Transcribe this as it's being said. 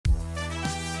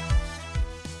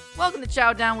Welcome to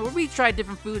Chow Down, where we try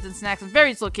different foods and snacks in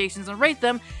various locations and rate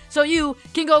them so you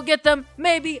can go get them.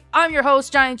 Maybe. I'm your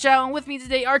host, Johnny Chow, and with me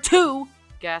today are two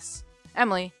guests,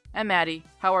 Emily and Maddie.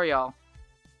 How are y'all?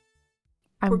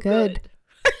 I'm good.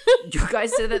 You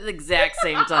guys said it at the exact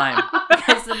same time.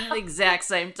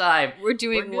 We're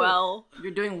doing well.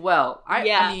 You're doing well.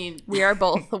 I mean, we are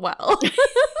both well.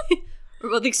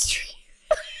 We're both extreme.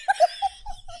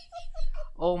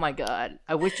 Oh my god.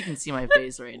 I wish you can see my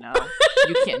face right now.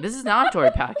 You can't. This is not a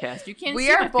Tory podcast. You can't see my face.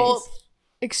 We are both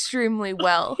extremely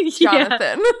well,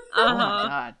 Jonathan. Oh my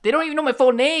god. They don't even know my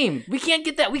full name. We can't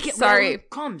get that. We can't. Sorry.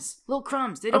 Little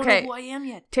crumbs. They don't know who I am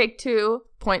yet. Take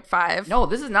 2.5. No,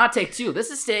 this is not take 2. This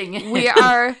is staying in. We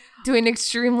are doing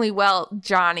extremely well,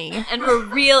 Johnny. And we're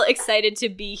real excited to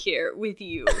be here with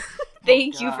you.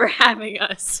 Thank you for having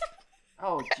us.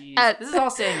 Oh, jeez. This is all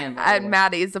staying in. At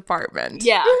Maddie's apartment.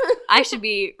 Yeah. I should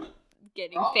be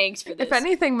getting thanks for this. If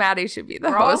anything, Maddie should be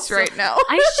the host right now.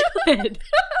 I should.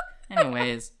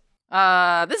 Anyways,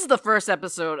 this is the first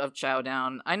episode of Chow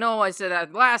Down. I know I said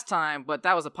that last time, but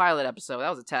that was a pilot episode. That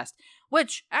was a test.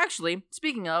 Which, actually,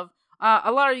 speaking of,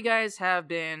 a lot of you guys have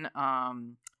been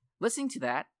listening to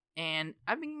that, and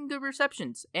I've been getting good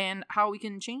receptions, and how we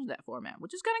can change that format,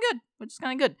 which is kind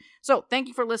of good. So, thank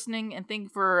you for listening, and thank you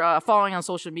for following on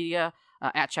social media,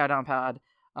 at Chow Down Pod,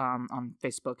 on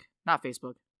Facebook,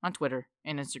 on Twitter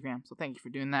and Instagram. So, thank you for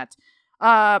doing that.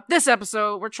 This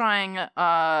episode, we're trying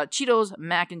Cheetos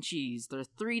mac and cheese. There are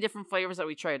 3 different flavors that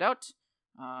we tried out.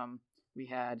 We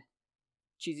had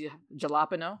cheesy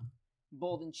jalapeno,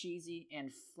 bold and cheesy,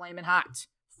 and flamin' hot.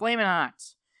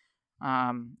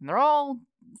 And they're all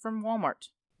from Walmart.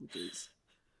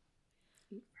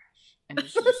 And do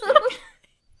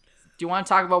you want to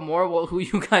talk about more about who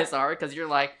you guys are? Because you're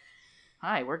like,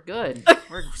 hi, we're good.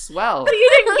 We're swell. You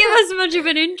didn't give us much of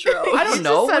an intro. I don't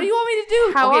know. What do you want me to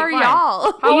do? How are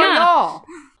y'all? How are y'all?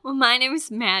 Well, my name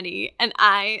is Maddie, and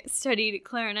I studied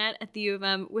clarinet at the U of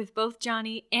M with both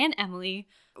Johnny and Emily.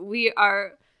 We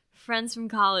are friends from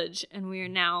college, and we are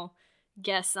now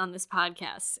guests on this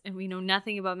podcast, and we know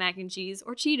nothing about mac and cheese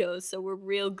or Cheetos, so we're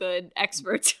real good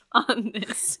experts on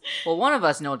this. Well, one of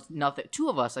us knows nothing. 2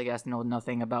 of us, I guess, know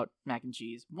nothing about mac and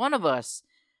cheese. One of us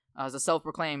is a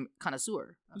self-proclaimed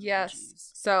connoisseur.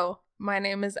 Yes. So my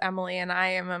name is Emily, and I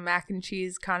am a mac and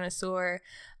cheese connoisseur.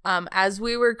 As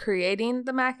we were creating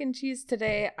the mac and cheese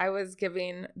today, I was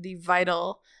giving the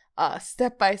vital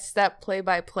step-by-step,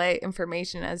 play-by-play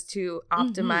information as to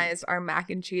optimize our mac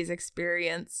and cheese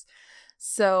experience.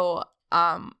 So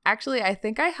actually, I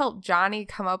think I helped Johnny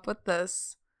come up with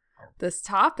this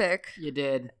topic. You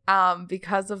did.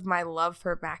 Because of my love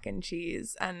for mac and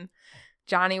cheese. And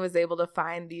Johnny was able to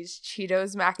find these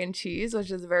Cheetos mac and cheese,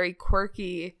 which is a very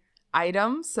quirky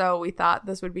item. So we thought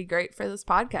this would be great for this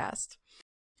podcast.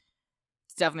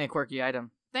 It's definitely a quirky item.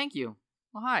 Thank you.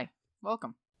 Well, hi.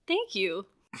 Welcome. Thank you.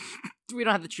 We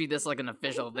don't have to treat this like an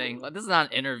official thing. This is not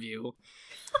an interview.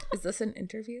 Is this an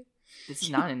interview? This is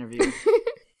not an interview.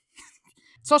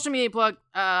 Social media plug.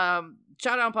 Chow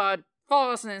Down Pod.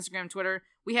 Follow us on Instagram, Twitter.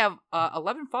 We have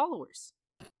 11 followers.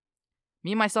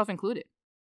 Me and myself included.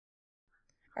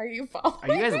 Are you following?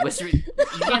 Are you guys whispering?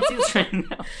 You can't see this right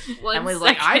now. Emily's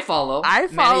like, I follow.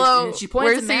 Maddie, she points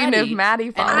we're to seeing Maddie. if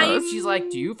Maddie follows. And she's like,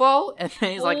 do you follow? And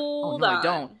then he's like, oh, no, Hold I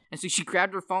don't. And so she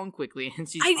grabbed her phone quickly, and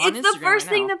she's on It's Instagram the first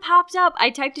thing that popped up. I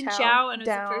typed in Chow, and it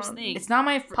was the first thing. It's not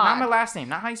my last name.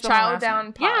 Not how you spell Chow my last Down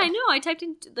name. Pod. Yeah, I know. I typed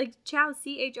in Chow,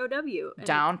 CHOW.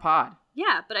 Down Pod.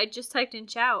 Yeah, but I just typed in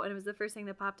Chow, and it was the first thing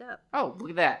that popped up. Oh, look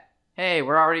at that. Hey,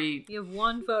 we're already... You have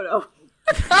 1 photo.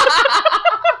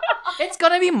 It's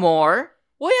gonna be more.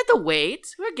 We have to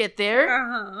wait. We'll get there.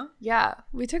 Uh-huh. Yeah,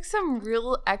 we took some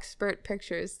real expert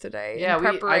pictures today. Yeah, in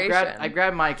preparation. I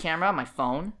grabbed my camera, my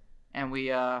phone, and we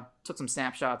took some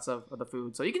snapshots of the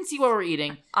food, so you can see what we're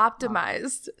eating.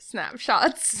 Optimized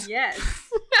snapshots. Yes.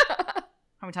 How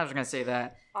many times are we gonna say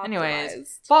that? Optimized.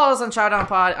 Anyways, follow us on Chow Down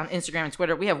Pod on Instagram and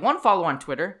Twitter. We have 1 follow on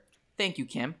Twitter. Thank you,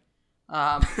 Kim.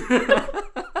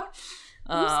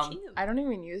 I don't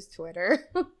even use Twitter.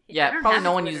 Yeah, probably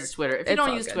no one uses Twitter. If you It's don't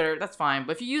all use good. Twitter, that's fine.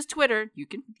 But if you use Twitter, you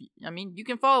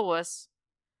can follow us.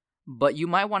 But you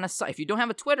might want to, if you don't have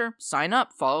a Twitter, sign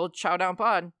up, follow Chow Down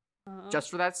Pod, just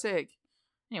for that sake.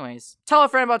 Anyways, tell a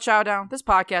friend about Chow Down, this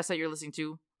podcast that you're listening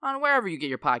to, on wherever you get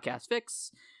your podcast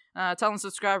fix. Tell them to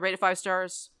subscribe, rate it 5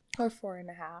 stars. Or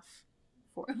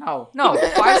 4.5. No,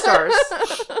 5 stars.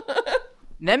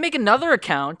 Then make another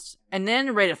account, and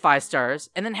then rate it 5 stars,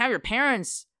 and then have your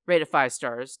parents rate it 5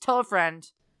 stars. Tell a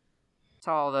friend.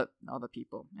 Tell all the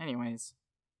people. Anyways,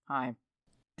 hi.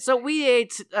 So we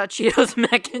ate Cheetos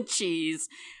mac and cheese.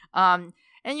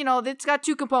 And, it's got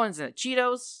two components in it.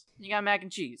 Cheetos, you got mac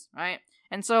and cheese, right?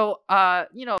 And so,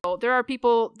 there are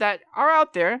people that are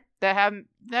out there that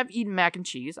have eaten mac and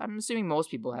cheese. I'm assuming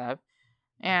most people have.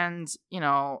 And,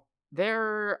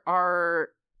 there are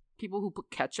people who put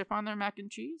ketchup on their mac and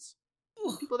cheese.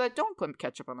 People that don't put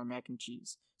ketchup on their mac and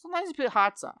cheese. Sometimes you put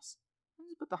hot sauce. Sometimes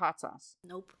you put the hot sauce.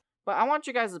 Nope. But I want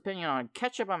your guys' opinion on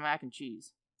ketchup on mac and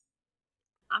cheese.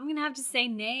 I'm gonna have to say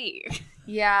nay.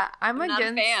 Yeah, I'm not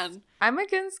against. a fan. I'm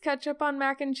against ketchup on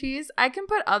mac and cheese. I can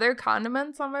put other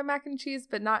condiments on my mac and cheese,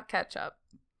 but not ketchup.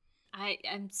 I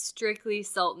am strictly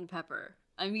salt and pepper.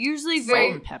 I'm usually Salt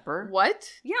very and pepper? What?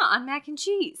 yeah on mac and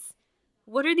cheese.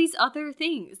 What are these other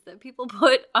things that people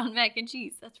put on mac and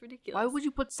cheese? That's ridiculous. Why would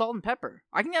you put salt and pepper?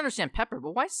 I can understand pepper,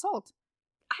 but why salt?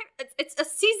 It's a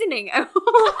seasoning. I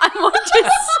want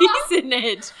to season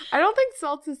it. I don't think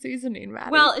salt's a seasoning,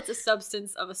 Maddie. Well, it's a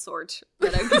substance of a sort.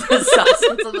 That I A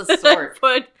substance of a sort.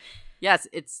 But Yes,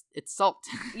 it's salt.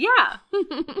 yeah,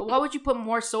 But why would you put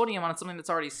more sodium on something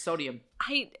that's already sodium?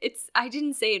 I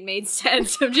didn't say it made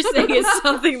sense. I'm just saying it's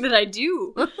something that I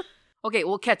do. Okay,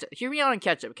 well, ketchup. Hear me out on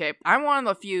ketchup, okay? I'm one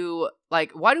of the few,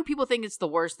 why do people think it's the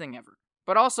worst thing ever?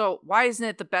 But also, why isn't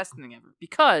it the best thing ever?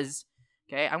 Because,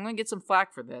 okay, I'm going to get some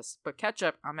flack for this, but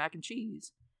ketchup on mac and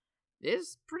cheese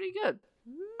is pretty good.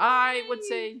 I would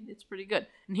say it's pretty good.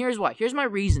 And here's why. Here's my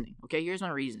reasoning, okay? Here's my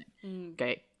reasoning.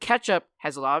 Okay, ketchup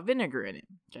has a lot of vinegar in it,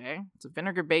 okay? It's a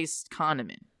vinegar-based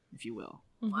condiment, if you will.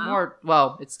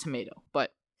 Wow. It's tomato,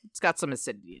 but it's got some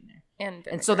acidity in there.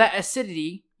 And so that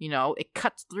acidity, it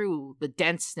cuts through the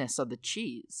denseness of the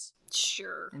cheese.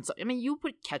 Sure. And so, you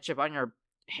put ketchup on your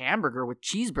hamburger with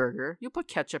cheeseburger. You put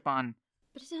ketchup on...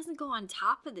 But it doesn't go on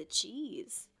top of the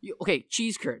cheese. Okay,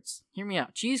 cheese curds. Hear me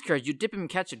out. Cheese curds, you dip them in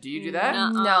ketchup. Do you do that?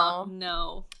 No. No.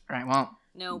 All right, well...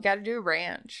 No. You gotta do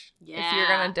ranch. Yeah. If you're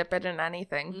gonna dip it in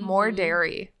anything. More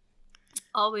dairy.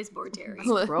 Always more dairy.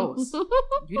 That's gross.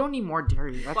 You don't need more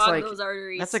dairy. That's Clog those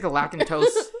arteries. That's like a lactose...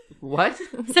 What?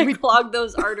 Said clog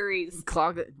those arteries.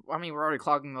 We're already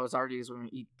clogging those arteries when we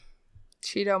eat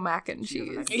Cheeto mac and Cheetos cheese.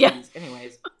 and mac and Yeah. cheese.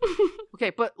 Anyways. Okay,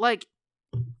 but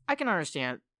I can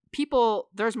understand. People,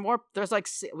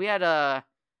 we had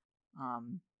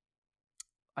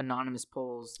anonymous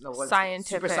polls. No, what's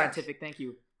Scientific. Super scientific, thank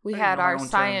you. We I don't had know my our own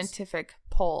terms. scientific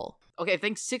poll. Okay, I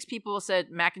think 6 people said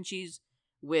mac and cheese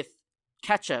with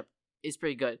ketchup is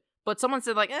pretty good. But someone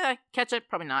said, ketchup,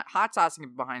 probably not. Hot sauce can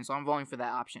be behind, so I'm voting for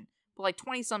that option. But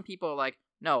 20-some people are like,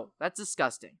 no, that's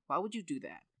disgusting. Why would you do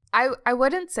that? I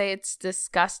wouldn't say it's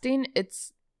disgusting.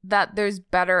 It's that there's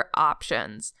better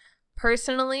options.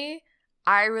 Personally,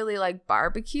 I really like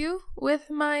barbecue with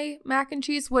my mac and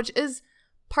cheese, which is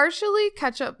partially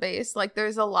ketchup based.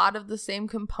 There's a lot of the same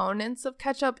components of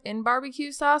ketchup in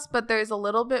barbecue sauce, but there's a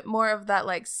little bit more of that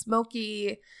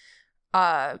smoky,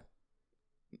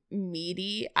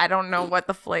 meaty. I don't know what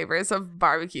the flavors of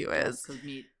barbecue is.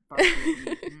 Barbecue.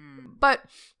 But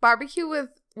barbecue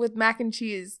with mac and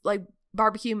cheese,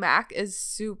 barbecue mac, is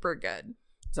super good.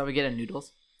 So we get in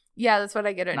noodles. Yeah, that's what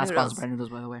I get at Not Noodles. sponsored by Noodles,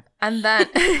 by the way. And then,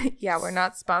 yeah, we're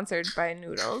not sponsored by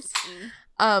Noodles.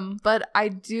 But I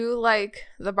do like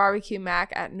the barbecue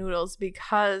mac at Noodles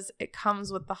because it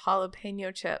comes with the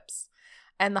jalapeno chips.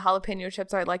 And the jalapeno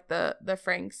chips are like the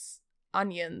Frank's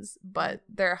onions, but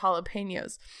they're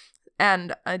jalapenos.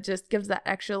 And it just gives that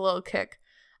extra little kick.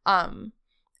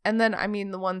 And then,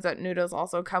 the ones at Noodles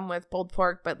also come with pulled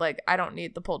pork, but I don't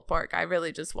need the pulled pork. I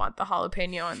really just want the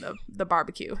jalapeno and the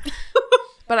barbecue.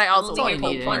 But I also all love you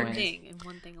pulled need pork. anyways. One thing and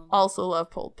one thing only. Also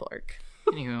love pulled pork.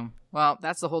 Anywho, well,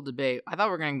 that's the whole debate. I thought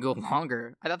we were going to go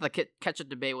longer. I thought the ketchup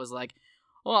debate was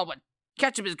but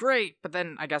ketchup is great. But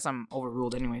then I guess I'm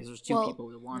overruled anyways. There's 2 people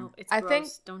with 1. No, it's I gross. think-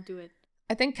 Don't do it.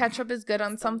 I think ketchup is good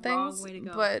on It's some the wrong things, way to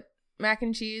go. but mac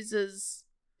and cheese is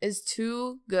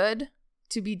too good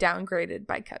to be downgraded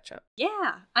by ketchup.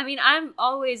 Yeah. I'm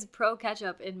always pro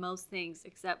ketchup in most things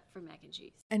except for mac and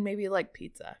cheese. And maybe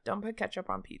pizza. Don't put ketchup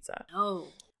on pizza. No.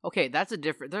 Okay, that's a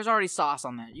different... There's already sauce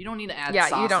on that. You don't need to add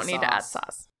sauce. Yeah, you don't need to add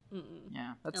sauce. Mm-mm.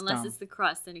 Yeah, that's Unless dumb. it's the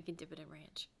crust, then you can dip it in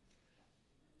ranch.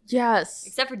 Yes.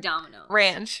 Except for Domino's.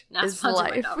 Ranch Not is sponsored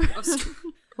by life. Domino's.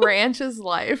 Ranch is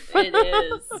life. It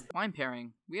is. Wine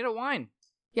pairing. We had a wine.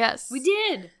 Yes. We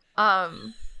did.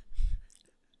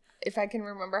 If I can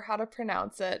remember how to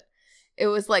pronounce it, it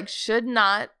was should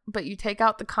not, but you take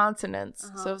out the consonants.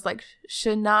 So it was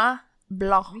Chenin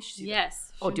Blanc.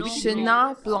 Yes. Oh, did we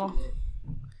Chenin Blanc.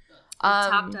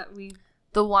 Topped up. We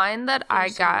The wine that I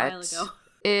finished it a while got ago.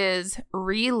 is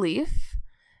Relief.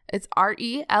 It's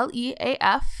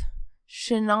RELEAF.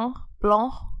 Chenin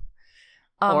Blanc.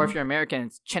 Or if you're American,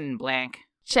 it's Chenin Blanc.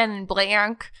 Chenin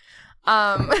Blanc.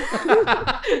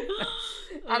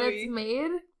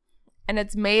 And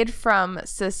it's made from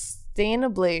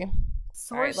sustainably.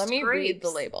 Sourced All right, let me read the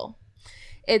grapes. label.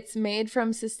 It's made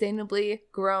from sustainably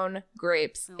grown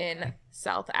grapes in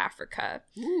South Africa.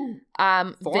 Ooh.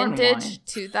 Foreign Vintage wine.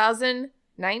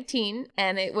 2019,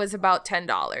 and it was about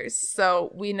 $10.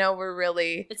 So we know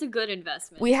It's a good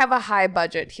investment. we have a high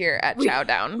budget here at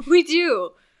Chowdown, We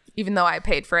do. even though I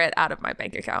paid for it out of my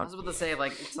bank I account. was about to say,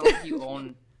 like, it's not like you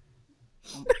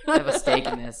have a stake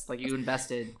in this. Like, you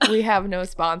invested. We have no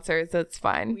sponsors. It's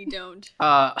fine. We don't.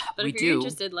 But But we if you're do.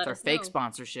 interested, let It's our us fake know.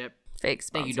 sponsorship. Fake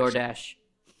Thank you, sponsorship. DoorDash.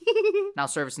 Now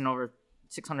servicing over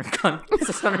 600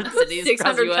 cities 600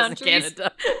 across the US countries. and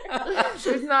Canada.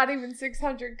 There's not even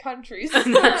 600 countries.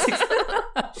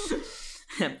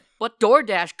 But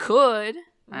DoorDash could.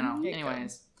 I know. It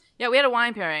Anyways. Yeah, we had a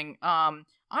wine pairing. I'm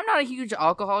not a huge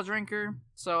alcohol drinker,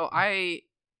 so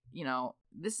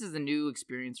this is a new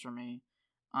experience for me.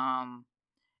 And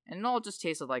it all just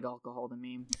tasted like alcohol to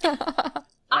me.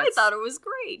 I thought it was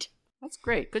great. That's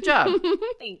great. Good job.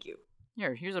 Thank you.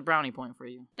 Here's a brownie point for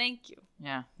you. Thank you.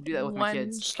 Yeah, do that with my One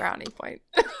kids. brownie point.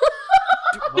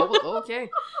 Okay.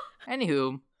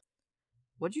 Anywho,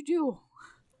 what'd you do?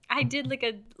 I did like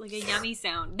a yummy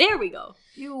sound. There we go.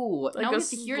 You. Like Now a we get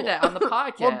to hear that on the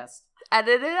podcast.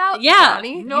 Edit it out, Yeah.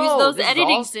 Johnny. No, Use those this is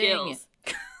editing all saying skills.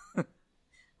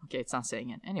 Okay, it's not saying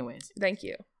it. Anyways. Thank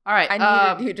you. All right.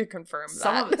 I needed you to confirm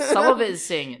some that. some of it is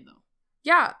saying it, though.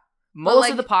 Yeah. Most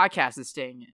like- of the podcast is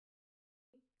saying it.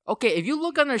 Okay, if you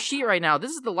look on their sheet right now,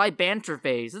 this is the light banter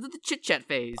phase. This is the chit-chat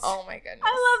phase. Oh my goodness. I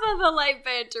love how the light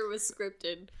banter was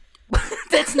scripted.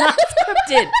 That's not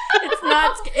scripted. It's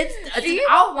not. It's See? an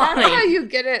outline. That's how you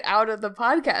get it out of the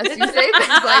podcast. You say things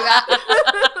like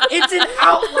that. It's an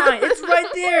outline. It's right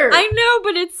there. I know,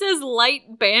 but it says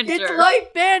light banter. It's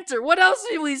light banter. What else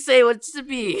do we say what's to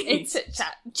be? It's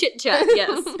chit chat.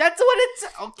 Yes. That's what it's.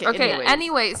 Okay. Okay, anyways.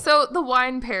 anyway, so the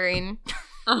wine pairing,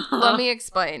 let me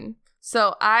explain.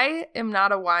 So I am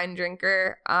not a wine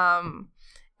drinker,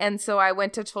 and so I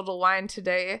went to Total Wine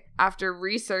today after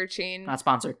researching. Not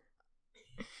sponsored.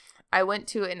 I went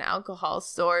to an alcohol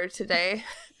store today,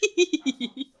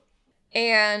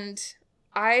 and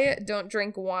I don't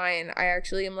drink wine. I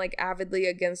actually am like avidly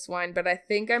against wine, but I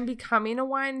think I'm becoming a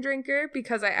wine drinker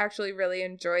because I actually really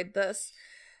enjoyed this.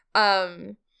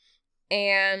 And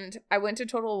I went to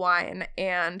Total Wine,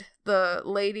 and the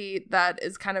lady that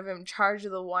is kind of in charge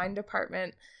of the wine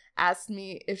department asked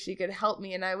me if she could help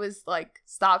me. And I was like,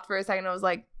 stopped for a second. I was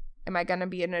like, am I going to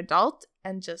be an adult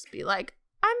and just be like,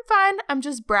 I'm fine. I'm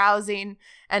just browsing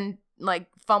and like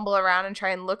fumble around and try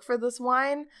and look for this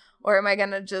wine? Or am I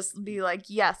going to just be like,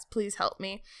 yes, please help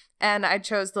me? And I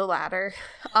chose the latter.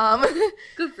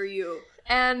 Good for you.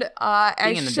 And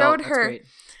Being an adult, that's great.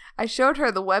 I showed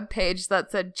her the webpage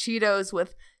that said Cheetos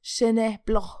with Chenin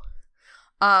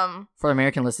Blanc. For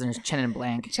American listeners, Chenin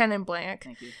Blanc. Chenin Blanc.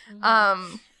 Thank you.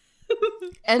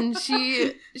 And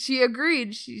she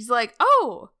agreed. She's like,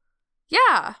 oh,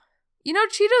 yeah. You know,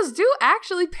 Cheetos do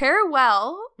actually pair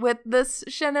well with this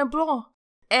Chenin Blanc.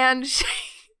 And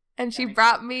she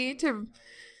brought me to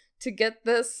get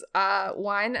this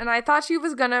wine. And I thought she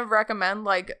was going to recommend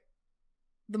like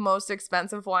the most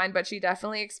expensive wine, but she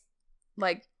definitely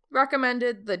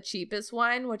recommended the cheapest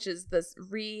wine, which is this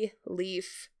Leaf,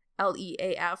 Leaf.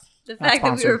 The Not fact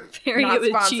that we were pairing Not it with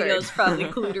sponsored. Cheetos probably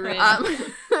clued her in.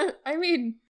 I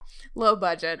mean, low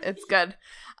budget. It's good.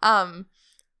 And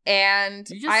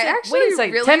You just I said, actually wait a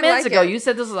second. really 10 minutes like ago, it. you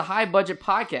said this was a high budget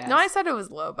podcast. No, I said it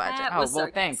was low budget. That Oh, was well,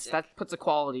 thanks. sarcastic. That puts a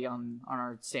quality on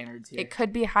our standards here. It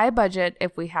could be high budget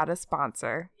if we had a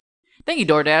sponsor. Thank you,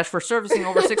 DoorDash, for servicing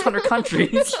over 600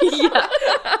 countries. Yeah.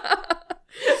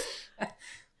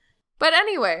 But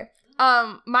anyway,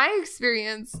 my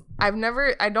experience, I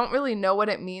don't really know what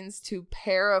it means to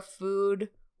pair a food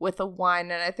with a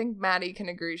wine, and I think Maddie can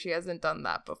agree she hasn't done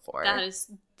that before. That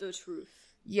is the truth.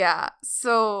 Yeah.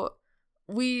 So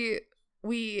we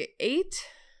ate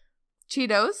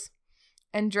Cheetos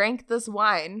and drank this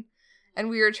wine, and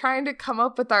we were trying to come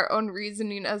up with our own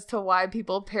reasoning as to why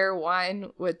people pair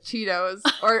wine with Cheetos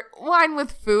or wine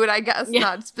with food, I guess, Yeah.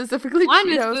 not specifically Wine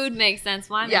Cheetos. with food makes sense.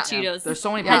 Wine Yeah. with Cheetos There's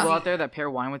so many Yeah. people out there that pair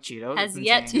wine with Cheetos. has It's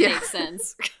yet to insane. Yeah. make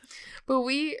sense. But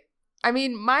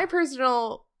my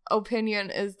personal opinion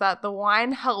is that the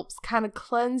wine helps kind of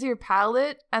cleanse your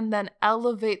palate and then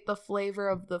elevate the flavor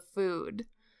of the food.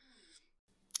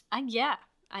 Yeah,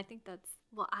 I think that's.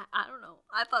 Well, I don't know.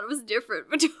 I thought it was different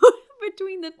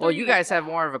between the three. Well, you guys have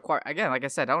more of a again, like I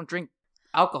said, I don't drink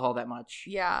alcohol that much.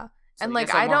 Yeah. So And you like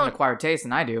guys have I more of an don't acquired taste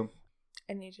than I do.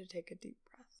 I need to take a deep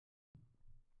breath.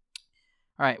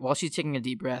 All right, while she's taking a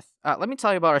deep breath, let me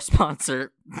tell you about our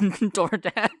sponsor,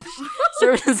 DoorDash.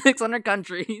 Served in 600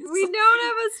 countries. We don't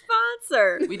have a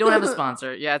sponsor. We don't have a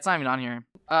sponsor. Yeah, it's not even on here.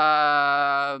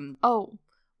 Oh,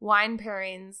 wine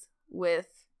pairings with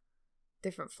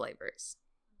different flavors.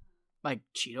 Like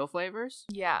Cheeto flavors?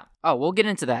 Yeah. Oh, we'll get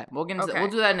into that. We'll Okay. We'll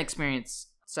do that in experience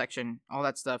section. All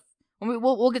that stuff.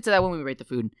 We'll get to that when we rate the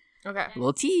food. Okay.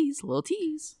 Little tease.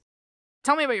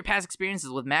 Tell me about your past experiences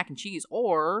with mac and cheese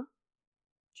or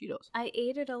Cheetos. I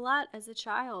ate it a lot as a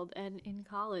child and in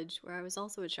college, where I was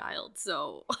also a child.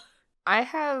 So I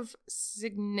have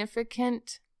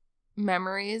significant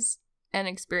memories and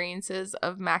experiences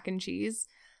of mac and cheese.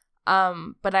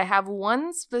 But I have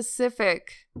one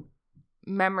specific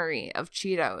memory of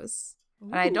Cheetos.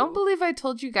 And I don't believe I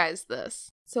told you guys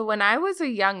this. So when I was a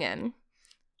youngin',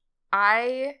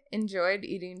 I enjoyed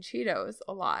eating Cheetos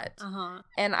a lot. Uh-huh.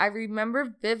 And I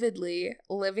remember vividly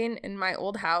living in my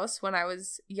old house when I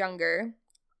was younger.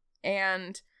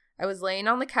 And I was laying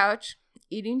on the couch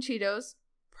eating Cheetos,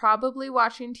 probably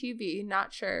watching TV,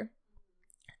 not sure.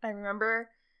 I remember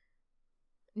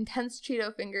intense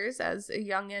Cheeto fingers, as a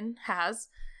youngin' has.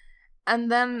 And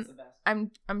then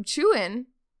I'm chewing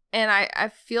and I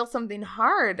feel something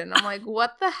hard and I'm like,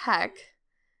 what the heck?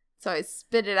 So I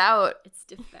spit it out. It's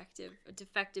defective. A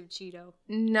defective Cheeto.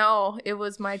 No, it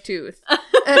was my tooth.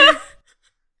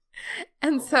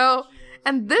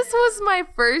 And this was my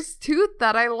first tooth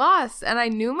that I lost. And I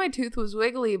knew my tooth was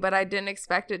wiggly, but I didn't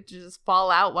expect it to just fall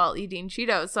out while eating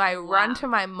Cheetos. So I run to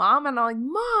my mom and I'm like,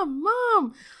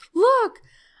 Mom, look,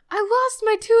 I lost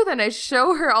my tooth. And I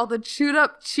show her all the chewed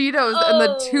up Cheetos and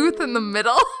the tooth in the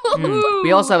middle.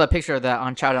 We also have a picture of that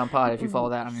on Chowdown Pod if you follow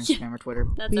that on Instagram or Twitter.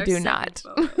 That's We our do second not.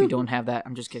 photo. We don't have that.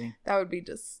 I'm just kidding. That would be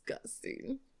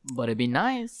disgusting. But it'd be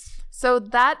nice. So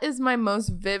that is my most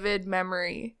vivid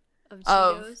memory Of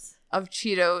Of- Cheetos. of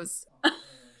Cheetos.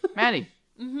 Maddie,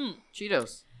 Mm-hmm.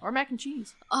 Cheetos or mac and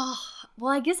cheese. Oh,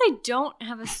 well, I guess I don't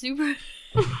have a super...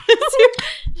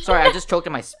 Sorry, I just choked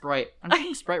on my Sprite. I'm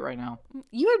drinking Sprite right now.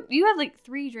 You have like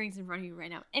 3 drinks in front of you right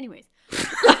now. Anyways.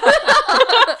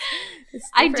 It's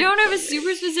I different. don't have a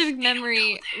super specific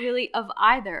memory really of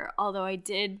either, although I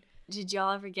did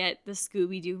y'all ever get the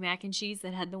Scooby-Doo mac and cheese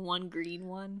that had the one green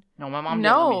one? No, my mom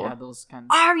didn't let me No. have those kind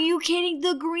of... Are you kidding?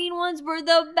 The green ones were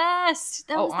the best.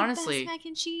 That Oh, was the honestly. best mac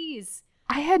and cheese.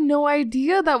 I had no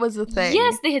idea that was a thing.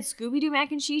 Yes, they had Scooby-Doo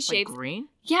mac and cheese Like shaped. green?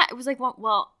 Yeah, it was like one.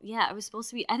 Well, yeah, it was supposed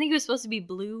to be. I think it was supposed to be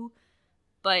blue,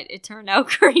 but it turned out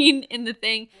green in the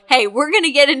thing. Hey, we're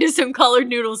gonna get into some colored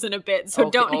noodles in a bit, so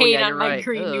Okay. don't Oh, hate yeah, on you're my right.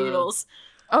 green Ugh. noodles.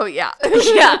 Oh, yeah.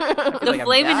 Yeah, feel the like I'm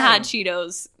flaming hot dying.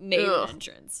 Cheetos made Ugh. an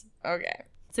entrance. Okay.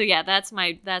 So yeah, that's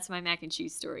my mac and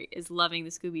cheese story. Is loving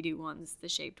the Scooby-Doo ones, the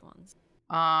shaped ones.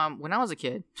 When I was a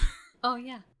kid, Oh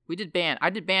yeah. we did band. I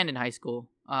did band in high school.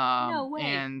 No way.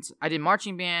 And I did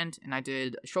marching band and I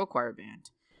did a show choir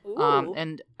band. Ooh.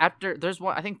 And after there's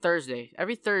one, I think Thursday.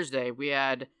 Every Thursday we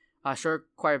had a short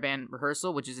choir band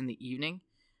rehearsal, which is in the evening.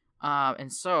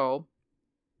 And so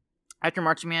after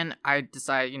marching band, I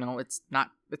decided,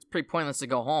 it's pretty pointless to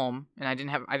go home, and I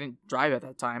didn't drive at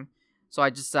that time, so I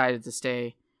decided to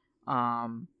stay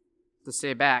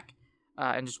back,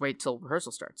 and just wait till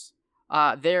rehearsal starts.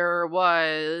 There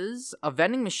was a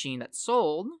vending machine that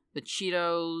sold the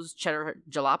Cheetos cheddar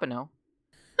jalapeno,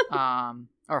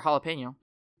 or jalapeno.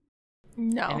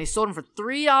 No. And they sold them for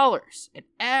 $3. And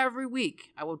every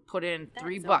week I would put in That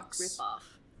 $3. is a ripoff.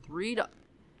 $3. Did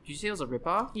you say it was a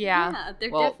ripoff? Yeah. They're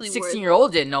Well, definitely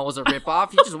 16-year-old didn't know it was a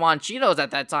ripoff. He just wanted Cheetos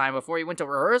at that time before he went to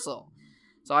rehearsal.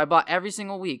 So I bought every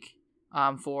single week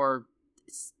for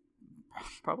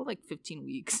probably like 15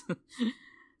 weeks.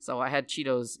 So I had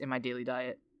Cheetos in my daily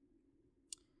diet.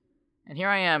 And here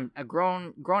I am, a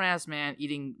grown-ass man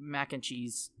eating mac and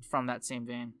cheese from that same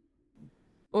van.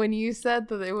 When you said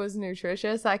that it was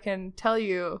nutritious, I can tell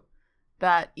you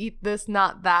that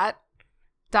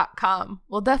eatthisnotthat.com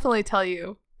will definitely tell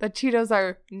you that Cheetos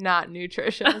are not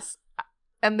nutritious.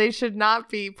 And they should not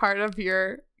be part of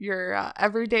your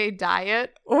everyday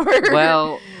diet. Or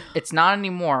Well, it's not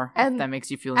anymore, if And that makes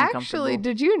you feel uncomfortable. actually,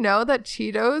 did you know that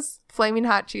Cheetos, Flaming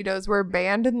Hot Cheetos, were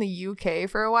banned in the UK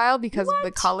for a while because of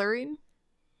the coloring?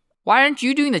 Why aren't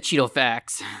you doing the Cheeto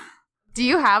facts? Do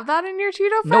you have that in your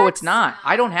Cheeto facts? No, it's not.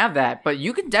 I don't have that, but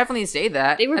you can definitely say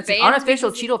that. They were That's an banned unofficial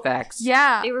because Cheeto facts.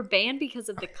 Yeah. They were banned because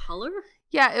of the color?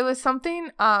 Yeah, it was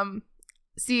something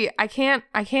see, I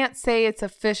can't say it's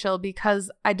official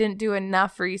because I didn't do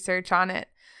enough research on it.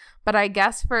 But I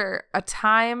guess for a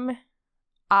time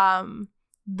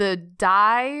the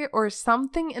dye or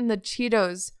something in the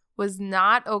Cheetos was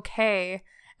not okay.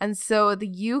 And so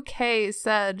the UK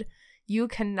said you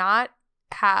cannot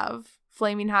have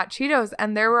Flaming Hot Cheetos.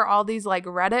 And there were all these like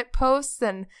Reddit posts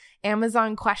and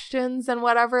Amazon questions and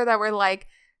whatever that were like,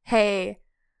 hey,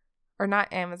 or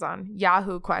not Amazon,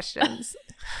 Yahoo questions.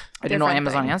 I didn't know Different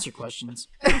Amazon thing. answered questions.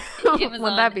 Wouldn't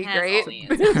that be has all great?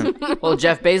 the answers. Well,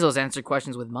 Jeff Bezos answered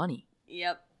questions with money.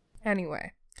 Yep.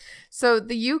 Anyway, so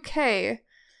the UK,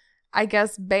 I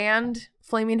guess, banned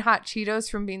Flaming Hot Cheetos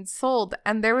from being sold.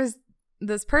 And there was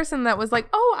this person that was like,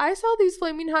 oh, I saw these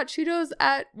Flaming Hot Cheetos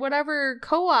at whatever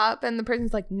co-op. And the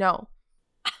person's like, no,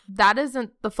 that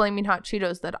isn't the Flaming Hot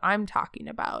Cheetos that I'm talking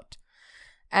about.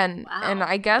 And Wow. and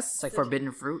I guess, It's like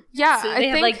forbidden fruit. yeah, So I they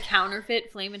have think, like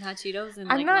counterfeit Flamin' Hot Cheetos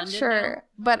in I'm like not London sure,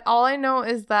 but all I know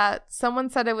is that someone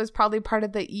said it was probably part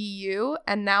of the EU.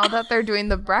 And now that they're doing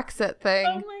the Brexit thing,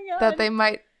 now? Oh my god. that they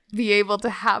might be able to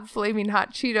have Flaming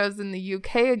Hot Cheetos in the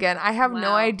UK again. I have no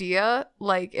Wow. idea,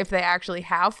 like, if they actually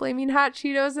have Flaming Hot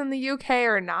Cheetos in the UK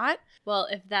or not. Well,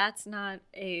 if that's not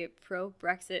a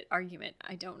pro-Brexit argument,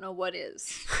 I don't know what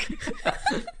is.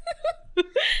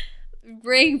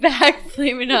 Bring back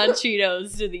Flamin' Hot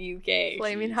Cheetos to the UK.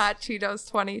 Flaming Jeez. Hot Cheetos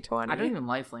 2020. I don't even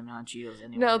like Flaming Hot Cheetos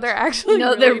anyway. No, they're actually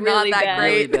No, really they're not really that bad.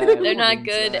 great. Really bad. They're not Wouldn't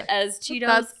good say. as Cheetos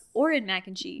That's- or in mac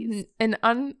and cheese. An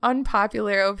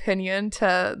unpopular opinion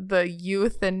to the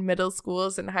youth in middle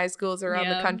schools and high schools around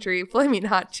the Yeah. country. Flaming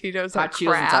Hot Cheetos are Hot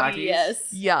Cheetos and crap. Takis.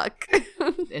 Yes.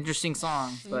 Yuck. Interesting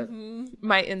song, but Mhm.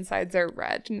 My insides are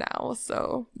red now,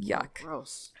 so yuck.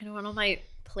 gross. I don't know. My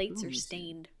plates are Ooh.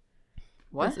 stained.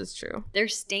 What? This is true. They're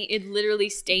stained. It literally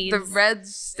stains. The red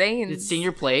stains. Did it stain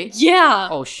your plate? Yeah.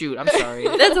 Oh shoot! I'm sorry.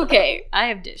 That's okay. I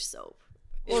have dish soap.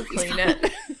 We'll clean it.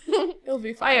 It'll be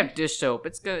I fine. have dish soap.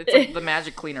 It's good. It's like the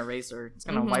magic clean eraser. It's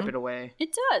gonna wipe it away.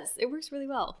 It does. It works really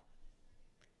well.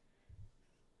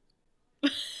 All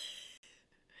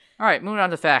right, moving on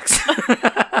to facts. We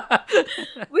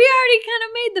already kind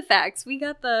of made the facts. We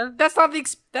got the. that's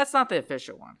not the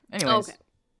official one. Anyways, Okay.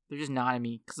 they're just nodding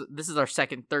me because this is our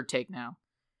third take now.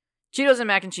 Cheetos and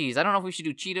mac and cheese. I don't know if we should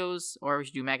do Cheetos or we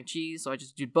should do mac and cheese, so I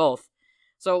just did both.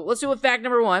 So let's do with fact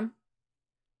number 1.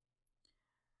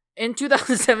 In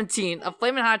 2017, a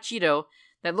Flamin' Hot Cheeto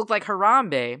that looked like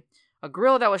Harambe, a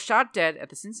gorilla that was shot dead at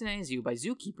the Cincinnati Zoo by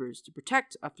zookeepers to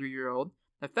protect a 3-year-old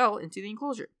that fell into the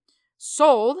enclosure,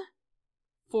 sold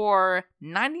for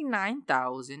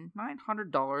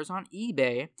 $99,900 on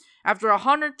eBay after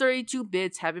 132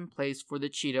 bids have been placed for the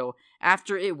Cheeto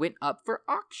after it went up for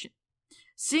auction.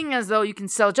 Seeing as though you can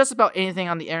sell just about anything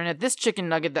on the internet, this chicken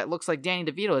nugget that looks like Danny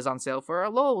DeVito is on sale for a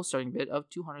low starting bid of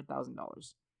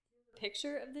 $200,000.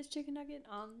 Picture of this chicken nugget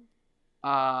on.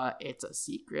 It's a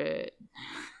secret.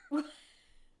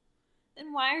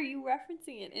 Then why are you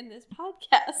referencing it in this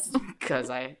podcast? Because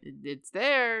it's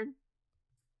there.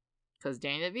 Because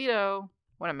Danny DeVito.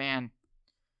 What a man.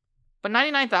 But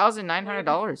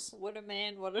 $99,900. What a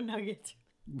man, what a nugget.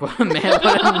 What a man,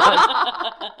 what a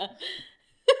nut.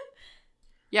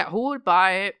 Yeah, who would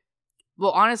buy it?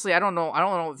 Well, honestly, I don't know. I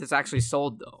don't know if it's actually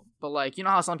sold, though. But, like, you know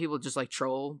how some people just, like,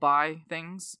 troll buy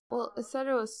things? Well, it said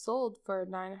it was sold for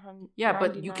 $900. Yeah,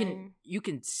 but you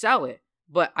can sell it.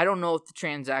 But I don't know if the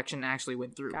transaction actually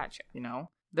went through. Gotcha. You know?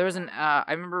 There was I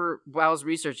remember while I was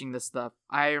researching this stuff,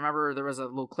 I remember there was a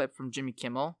little clip from Jimmy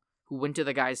Kimmel who went to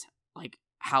the guy's, like,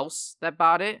 house that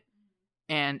bought it.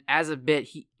 And as a bit,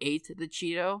 he ate the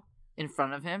Cheeto in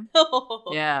front of him.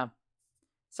 Yeah.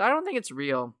 So I don't think it's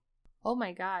real. Oh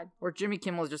my god. Or Jimmy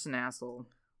Kimmel is just an asshole.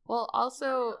 Well,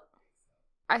 also,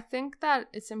 I think that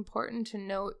it's important to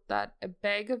note that a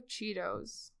bag of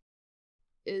Cheetos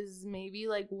is maybe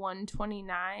like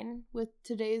 $1.29 with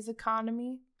today's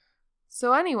economy.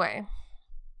 So anyway,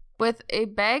 with a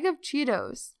bag of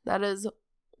Cheetos that is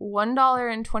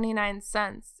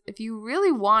 $1.29, if you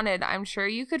really wanted, I'm sure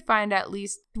you could find at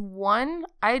least one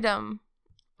item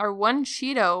or one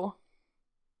Cheeto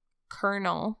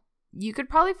kernel. You could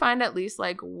probably find at least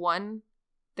like one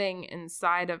thing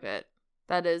inside of it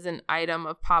that is an item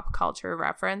of pop culture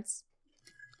reference.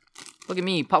 Look at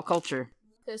me, pop culture.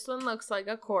 This one looks like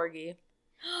a corgi.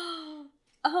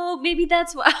 Oh, maybe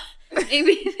that's why.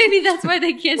 Maybe that's why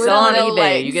they can't With Sell sell on no it. eBay.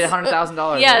 legs. You get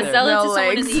 $100,000. Yeah, right there. sell it No to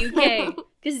someone in legs. the UK.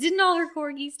 Because didn't all her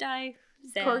corgis die?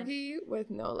 Sad. Corgi with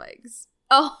no legs.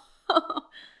 Oh.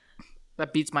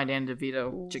 That beats my Dan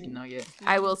DeVito chicken nugget.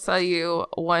 I will sell you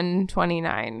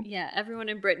 $1.29. Yeah, everyone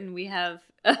in Britain, we have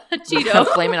a We have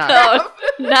Cheeto. Flamin' Hot.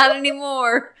 No, not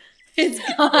anymore. It's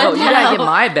gone. No, you now. gotta get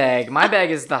my bag. My bag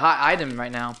is the hot item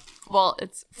right now. Well,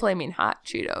 it's flaming hot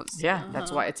Cheetos. Yeah,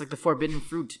 that's why it's like the forbidden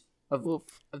fruit of the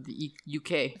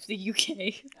UK. The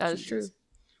UK. That is true.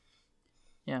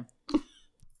 Yeah.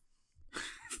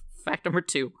 Fact number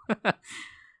 2.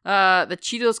 The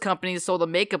Cheetos company sold a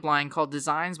makeup line called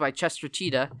Designs by Chester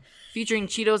Cheetah, featuring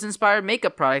Cheetos-inspired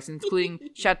makeup products, including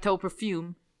Chateau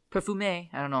Perfume Perfume. I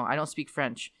don't know. I don't speak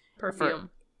French. Perfume.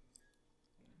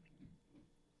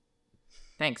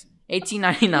 Thanks.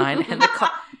 $18.99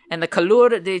 and the Color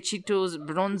de Cheetos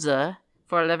bronzer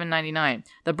for $11.99.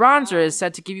 The bronzer is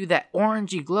said to give you that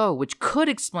orangey glow, which could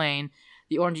explain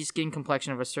the orangey skin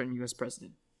complexion of a certain U.S.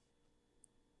 president.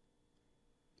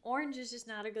 Orange is just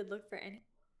not a good look for any.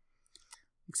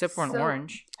 Except for an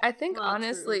orange. I think Well,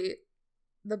 honestly, true.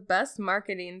 the best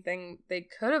marketing thing they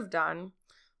could have done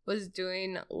was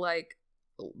doing like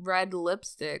red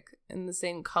lipstick in the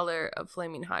same color of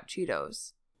Flaming Hot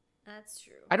Cheetos. That's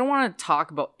true. I don't want to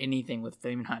talk about anything with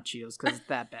Flamin' Hot Cheetos because it's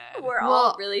that bad. We're all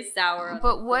Well, really sour. On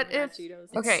but the what Flamin' Hot if- Cheetos.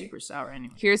 It's okay. super sour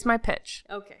anyway. Here's my pitch.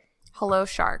 Okay. Hello,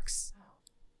 sharks.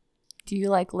 Do you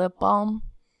like lip balm?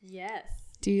 Yes.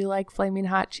 Do you like Flaming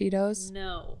Hot Cheetos?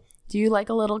 No. Do you like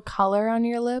a little color on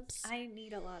your lips? I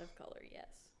need a lot of color. Yes.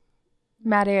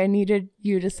 Maddie, I needed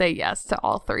you to say yes to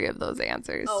all three of those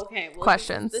answers. Okay. Well,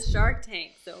 Questions. This is the Shark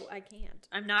Tank, so I can't.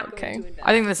 I'm not Okay. going to invest.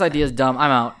 I think this idea is dumb.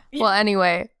 I'm out. Well,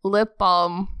 anyway, lip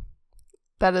balm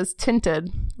that is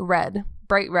tinted red,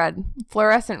 bright red,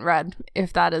 fluorescent red,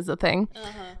 if that is a thing,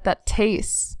 that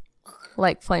tastes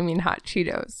like Flaming Hot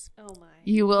Cheetos. Oh my.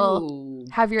 You will Ooh.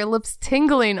 have your lips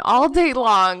tingling all day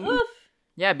long, Oof.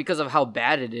 Yeah, because of how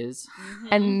bad it is.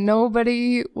 and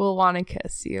nobody will want to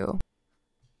kiss you.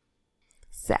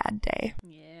 Sad day.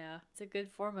 Yeah, it's a good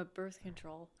form of birth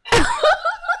control.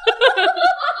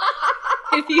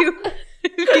 if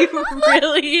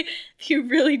you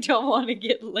really don't want to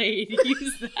get laid,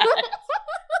 use that.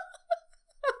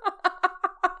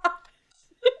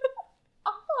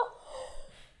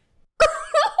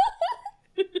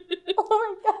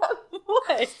 Oh my god.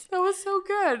 What? That was so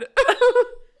good.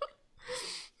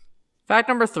 Fact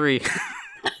number 3.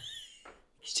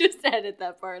 Just edit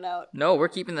that part out. No, we're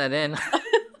keeping that in.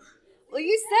 Well,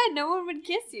 you said no one would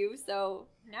kiss you, so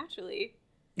naturally.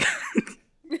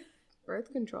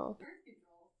 Birth control.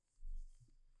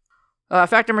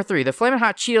 Fact number 3. The Flamin'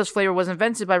 Hot Cheetos flavor was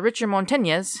invented by Richard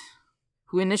Montañez,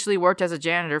 who initially worked as a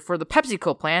janitor for the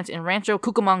PepsiCo plant in Rancho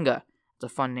Cucamonga. It's a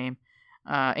fun name.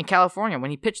 In California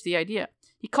when he pitched the idea.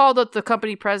 He called up the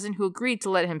company president who agreed to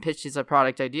let him pitch his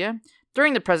product idea.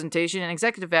 During the presentation, an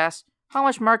executive asked, "How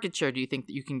much market share do you think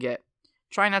that you can get?"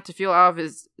 Trying not to feel out of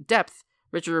his depth,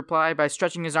 Richard replied by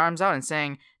stretching his arms out and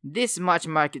saying, "This much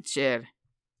market share."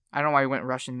 I don't know why he went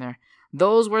Russian there.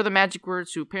 Those were the magic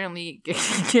words to apparently get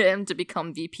him to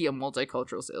become VP of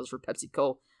multicultural sales for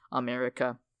PepsiCo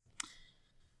America.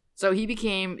 So he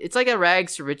became, it's like a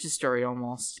rags to riches story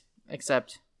almost,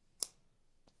 except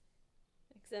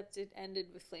It ended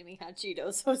with Flaming Hot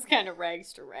Cheetos, so it's kind of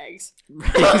rags to rags.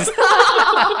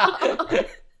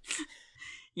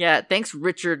 Yeah, thanks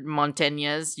Richard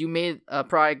Montañez. You made a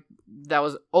product that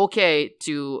was okay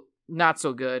to not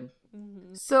so good.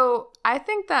 So I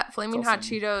think that Flaming Hot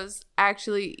awesome. Cheetos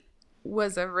actually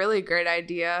was a really great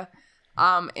idea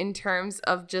in terms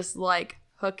of just like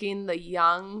hooking the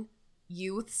young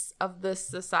youths of this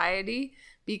society,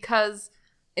 because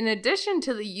in addition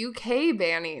to the UK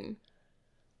banning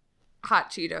hot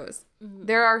Cheetos,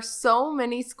 there are so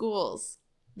many schools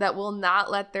that will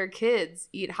not let their kids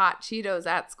eat hot Cheetos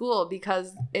at school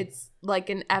because it's like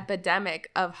an epidemic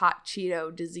of hot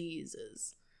Cheeto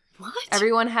diseases. What?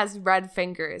 Everyone has red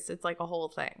fingers. It's like a whole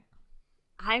thing.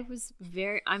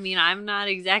 I'm not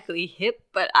exactly hip,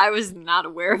 but I was not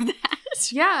aware of that.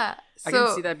 Yeah. So, I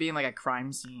can see that being like a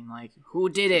crime scene. Like, who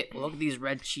did it? Look at these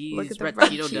red cheese. Look at the Red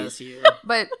red Cheeto cheese. does here.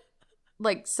 but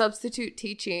like substitute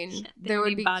teaching, there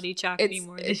would be body chalk it's-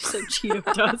 anymore. They it's- just have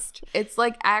Cheeto dust. It's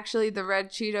like actually the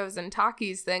red Cheetos and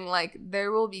Takis thing. Like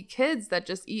there will be kids that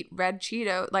just eat red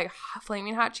Cheeto, like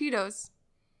Flaming Hot Cheetos.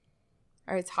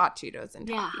 Or it's hot Cheetos and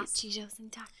Takis. Yeah, hot Cheetos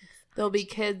and Takis. There'll be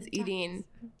kids eating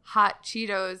hot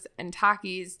Cheetos and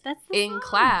Takis That's the in song.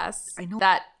 class. I know.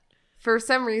 That for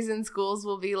some reason schools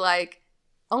will be like,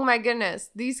 oh my goodness,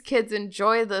 these kids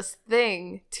enjoy this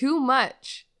thing too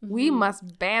much. We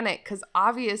must ban it because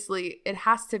obviously it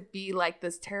has to be like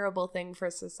this terrible thing for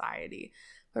society.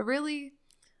 But really,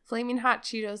 Flaming Hot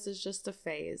Cheetos is just a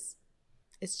phase.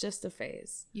 It's just a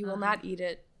phase. You will not eat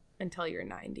it until you're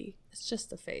 90. It's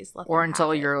just a phase. Let Or them until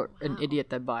have it. you're an idiot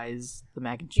that buys the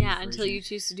mac and cheese. Yeah, until version. you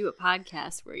choose to do a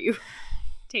podcast where you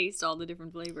taste all the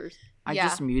different flavors. I Yeah.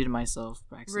 just muted myself.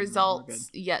 by accident. We're Results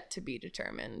good. yet to be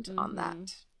determined on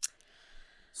that.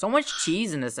 So much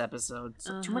cheese in this episode.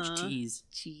 Too much cheese.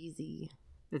 Cheesy.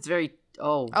 It's very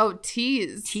Oh,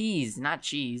 tease. cheese, not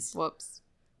cheese. Whoops.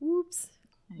 Whoops.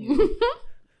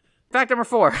 Fact number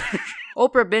 4.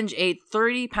 Oprah binge ate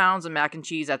 30 pounds of mac and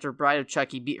cheese after Bride of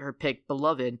Chucky beat her pick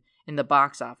Beloved in the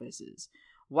box offices.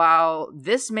 While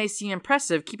this may seem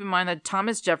impressive, keep in mind that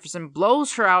Thomas Jefferson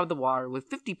blows her out of the water with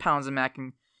 50 pounds of mac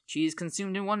and cheese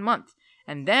consumed in 1 month.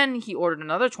 And then he ordered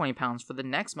another 20 pounds for the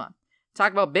next month.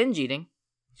 Talk about binge eating.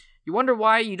 You wonder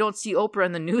why you don't see Oprah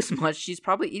in the news much. She's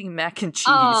probably eating mac and cheese.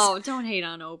 Oh, don't hate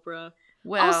on Oprah.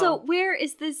 Well, Also, where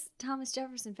is this Thomas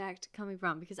Jefferson fact coming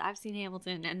from? Because I've seen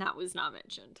Hamilton and that was not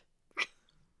mentioned.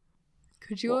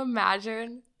 Could you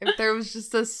imagine if there was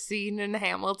just a scene in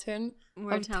Hamilton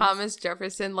Where of Thomas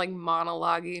Jefferson like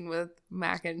monologuing with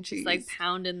mac and cheese? Just like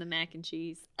pounding the mac and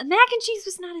cheese. Mac and cheese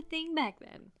was not a thing back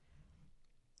then.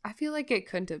 I feel like it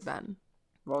couldn't have been.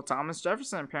 well, Thomas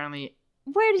Jefferson apparently.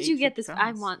 Where did you 8 get this? I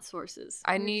pounds. want sources.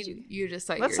 I Where did need you to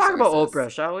cite Let's your talk about sources. Oprah,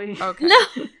 shall we? Okay. No.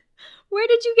 Where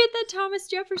did you get that Thomas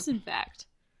Jefferson fact?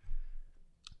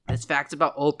 It's facts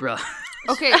about Oprah.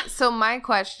 Okay, so my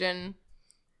question,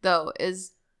 though,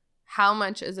 is how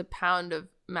much is a pound of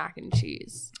mac and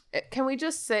cheese? Can we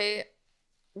just say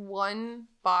 1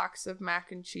 box of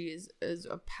mac and cheese is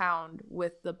a pound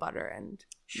with the butter and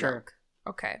Sure. milk?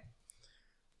 Okay.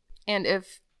 And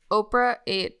if Oprah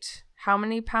ate how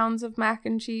many pounds of mac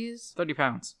and cheese? 30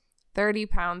 pounds. 30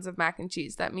 pounds of mac and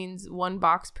cheese. That means 1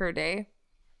 box per day.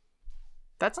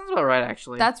 That sounds about right,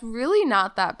 actually. That's really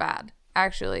not that bad,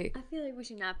 actually. I feel like we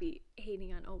should not be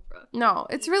hating on Oprah. No,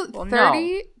 it's really Well,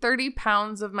 30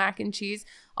 pounds of mac and cheese.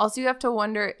 Also, you have to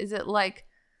wonder, is it like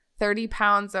 30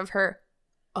 pounds of her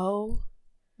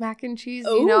mac and cheese?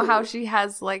 You know how she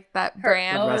has like that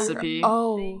brand recipe.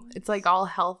 It's like all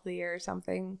healthy or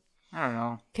something. I don't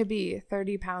know. Could be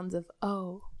 30 pounds of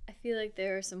I feel like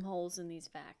there are some holes in these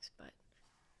facts, but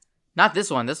Not this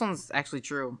one. This one's actually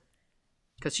true.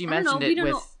 Because she I don't know. mentioned it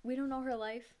with. We don't know her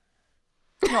life.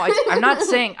 No, I'm not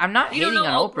saying. I'm not You don't hating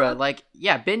on know Oprah. Oprah. Like,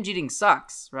 yeah, binge eating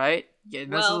sucks, right? Yeah,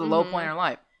 this is a Well, low point in her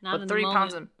life. Not But in 30 the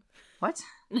pounds of. moment. What?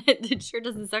 It sure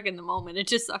doesn't suck in the moment. It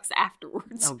just sucks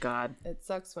afterwards. Oh, God. It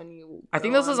sucks when you. I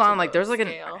think go this is onto on, like, the there's like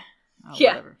scale. Oh, Yeah.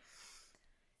 Whatever.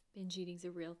 Binge eating's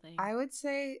a real thing. I would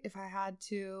say if I had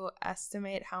to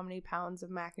estimate how many pounds of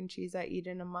mac and cheese I eat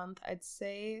in a month, I'd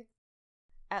say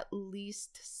at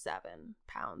least 7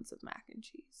 pounds of mac and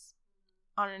cheese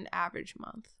on an average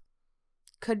month.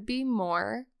 Could be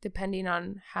more depending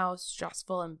on how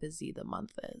stressful and busy the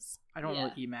month is. I don't Yeah.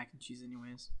 really eat mac and cheese,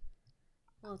 anyways.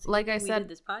 Well, it's like a good I thing we said- did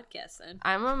this podcast then.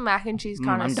 I'm a mac and cheese I'm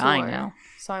connoisseur. dying now.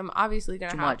 So I'm obviously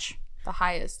going Too to have much. the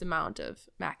highest amount of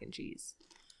mac and cheese.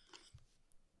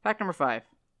 Fact number 5.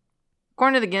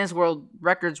 According to the Guinness World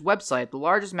Records website, the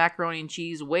largest macaroni and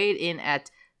cheese weighed in at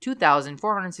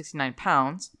 2,469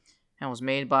 pounds and was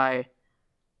made by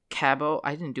Cabo.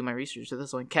 I didn't do my research to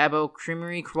this one. Cabo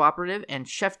Creamery Cooperative and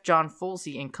Chef John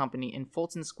Folsey and Company in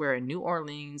Fulton Square in New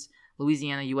Orleans,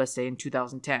 Louisiana, USA in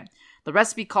 2010. The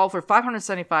recipe called for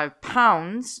 575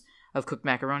 pounds of cooked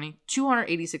macaroni,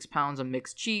 286 pounds of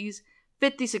mixed cheese,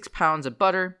 56 pounds of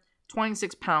butter,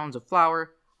 26 pounds of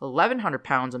flour, 1,100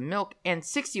 pounds of milk, and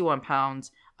 61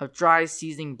 pounds of dry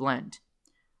seasoning blend.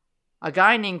 A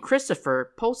guy named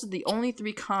Christopher posted the only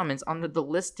 3 comments under the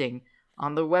listing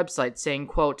on the website saying,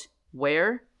 quote,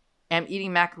 "Where? Am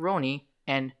eating macaroni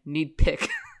and need pick."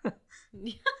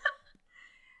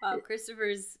 Wow,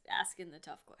 Christopher's asking the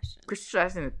tough question. Christopher's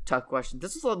asking a tough question.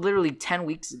 This was literally 10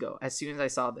 weeks ago as soon as I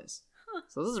saw this.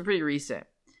 So this is pretty recent.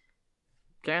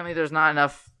 Apparently there's not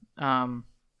enough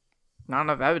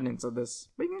evidence of this.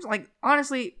 But you like,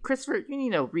 honestly, Christopher, you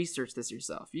need to research this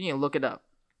yourself. You need to look it up.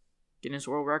 Guinness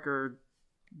World Record,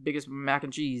 biggest mac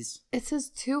and cheese. It says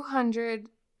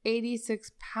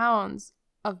 286 pounds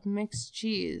of mixed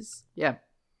cheese, Yeah.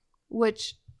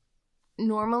 which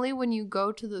normally when you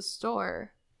go to the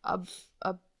store, a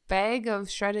bag of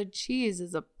shredded cheese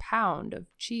is a pound of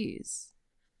cheese.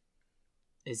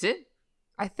 Is it?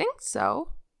 I think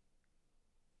so.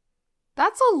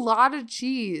 That's a lot of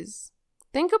cheese.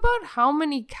 Think about how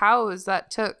many cows that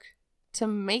took to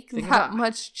make Think that about-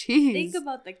 much cheese. Think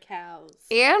about the cows.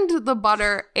 And the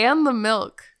butter and the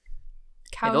milk.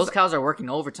 Hey, those cows are working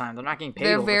overtime. They're not getting paid.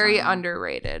 They're very overtime.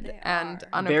 underrated They and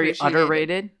are. Very unappreciated.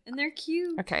 underrated. And they're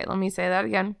cute. Okay, let me say that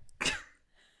again.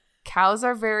 Cows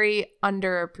are very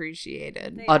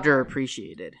underappreciated. They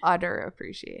Underappreciated.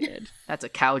 Underappreciated. That's a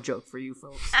cow joke for you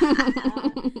folks.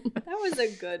 That was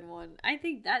a good one. I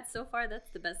think that so far that's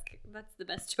the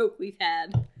best joke we've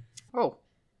had. Oh.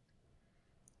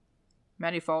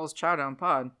 Maddie follows Chowdown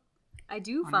Pod. I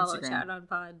do On follow Instagram. Chat on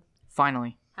Pod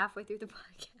Finally. halfway through the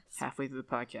podcast. Halfway through the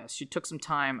podcast. She took some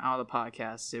time out of the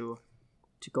podcast to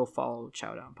go follow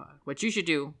Chowdown Pod. Which you should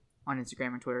do on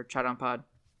Instagram and Twitter. Chowdown Pod.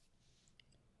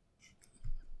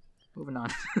 Moving on.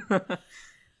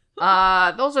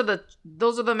 Those are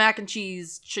the mac and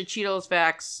cheese Cheetos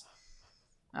facts.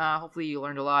 Hopefully you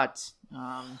learned a lot.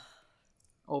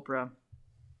 Oprah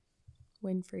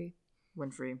Winfrey.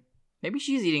 Winfrey. Maybe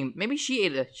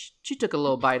she took a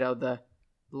little bite out of the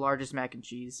largest mac and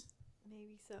cheese.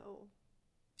 Maybe so.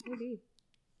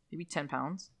 Maybe 10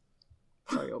 pounds.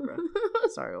 Sorry, Oprah.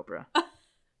 Sorry, Oprah.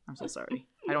 I'm so sorry.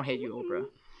 I don't hate you, Oprah.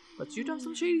 But you done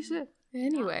some shady shit.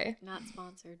 Anyway. Not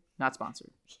sponsored. Not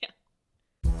sponsored. Yeah.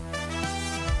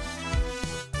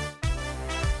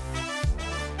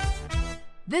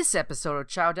 This episode of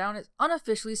Chowdown is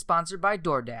unofficially sponsored by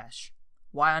DoorDash.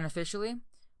 Why unofficially?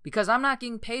 Because I'm not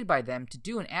getting paid by them to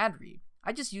do an ad read.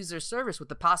 I just use their service with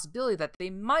the possibility that they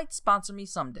might sponsor me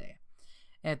someday.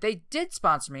 And if they did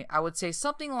sponsor me, I would say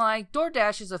something like,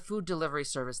 DoorDash is a food delivery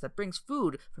service that brings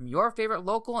food from your favorite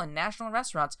local and national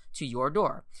restaurants to your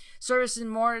door. Service in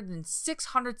more than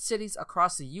 600 cities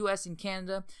across the US and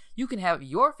Canada, you can have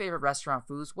your favorite restaurant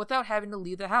foods without having to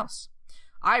leave the house.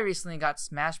 I recently got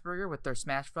Smash Burger with their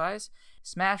Smash Fries.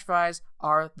 Smash Fries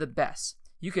are the best.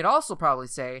 You could also probably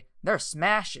say they're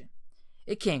smashing.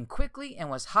 It came quickly and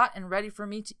was hot and ready for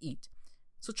me to eat.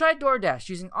 So try DoorDash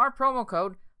using our promo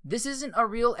code This Isn't a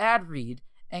Real Ad Read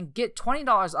and get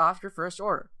 $20 off your first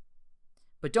order.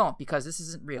 But don't, because this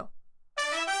isn't real.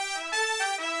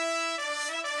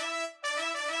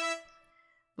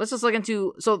 Let's just look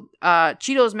into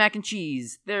Cheetos mac and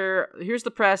cheese. Here's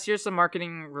the press. Here's some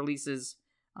marketing releases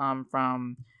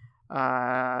from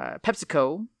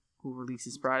PepsiCo, who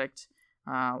releases product.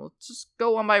 We'll just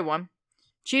go one by one.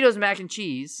 Cheetos mac and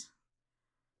cheese.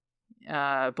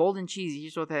 Bold and cheesy.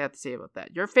 Here's what they have to say about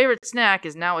that. Your favorite snack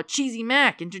is now a cheesy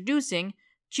mac. Introducing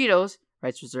Cheetos,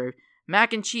 rights reserved,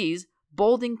 mac and cheese,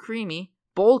 bold, creamy,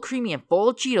 and full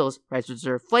of Cheetos, rights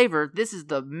reserved flavor. This is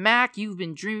the mac you've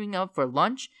been dreaming of for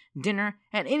lunch, dinner,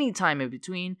 and any time in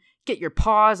between. Get your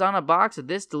paws on a box of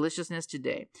this deliciousness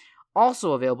today.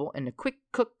 Also available in a quick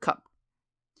cook cup.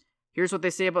 Here's what they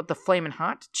say about the Flamin'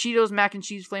 Hot Cheetos mac and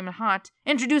cheese Flamin' Hot.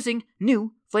 Introducing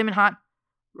new Flamin' Hot,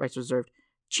 rights reserved,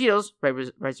 Cheetos,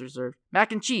 rights reserved,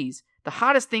 mac and cheese. The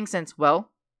hottest thing since,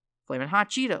 well, Flamin' Hot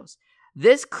Cheetos.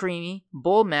 This creamy,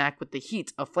 bold mac with the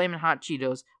heat of Flamin' Hot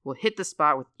Cheetos will hit the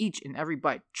spot with each and every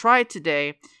bite. Try it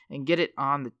today and get it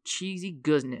on the cheesy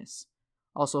goodness.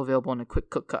 Also available in a quick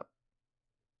cook cup.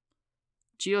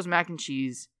 Cheetos mac and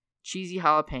cheese, cheesy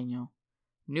jalapeno.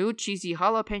 New cheesy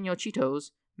jalapeno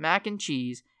Cheetos mac and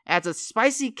cheese adds a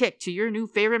spicy kick to your new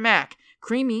favorite mac.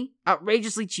 Creamy,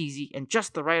 outrageously cheesy, and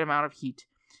just the right amount of heat.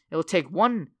 It'll take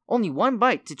only one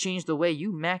bite to change the way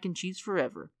you mac and cheese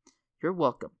forever. You're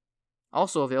welcome.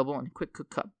 Also available in a quick cook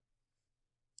cup.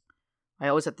 I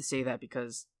always have to say that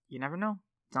because you never know.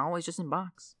 It's not always just in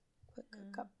box. Quick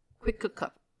cook cup. Quick cook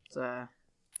cup. It's like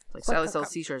Quick Sally cook sells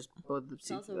cup. t-shirts.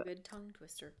 It's also a good tongue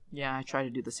twister. Yeah, I tried to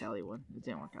do the Sally one. It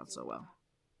didn't work out so well.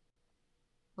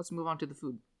 Let's move on to the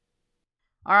food.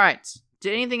 Alright.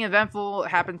 Did anything eventful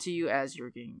happen to you as you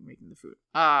were making the food?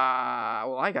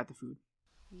 Well, I got the food.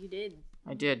 You did.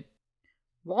 I did.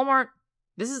 Walmart.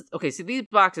 This is okay. See these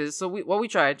boxes. So we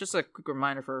tried. Just a quick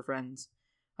reminder for our friends.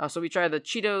 So we tried the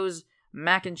Cheetos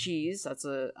mac and cheese. That's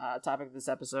a topic of this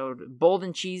episode. Bold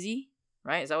and cheesy,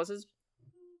 right? Is that what it says?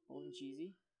 Bold and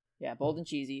cheesy. Yeah, bold and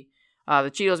cheesy.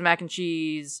 The Cheetos mac and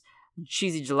cheese,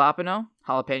 cheesy jalapeno,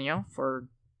 for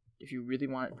if you really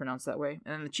want it pronounced that way.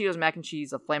 And then the Cheetos mac and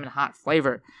cheese, a Flamin' Hot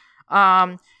flavor.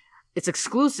 It's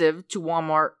exclusive to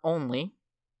Walmart only.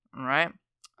 All right.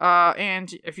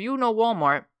 And if you know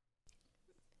Walmart,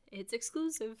 it's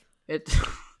exclusive. I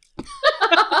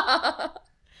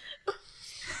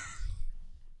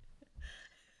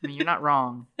mean, you're not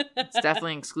wrong. It's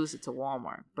definitely exclusive to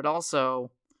Walmart. But also,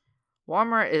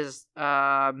 Walmart is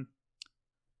a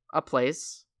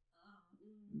place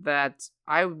that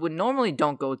I would normally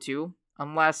don't go to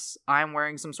unless I'm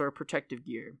wearing some sort of protective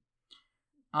gear.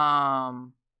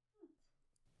 Let's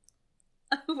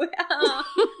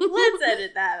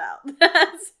edit that out.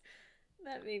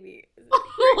 That maybe.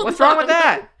 What's wrong with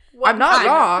that? I'm not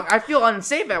wrong. I feel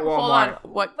unsafe at Walmart. Hold on.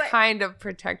 What kind of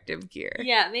protective gear?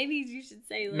 Yeah, maybe you should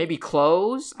say like, Maybe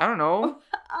clothes? I don't know.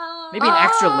 Maybe an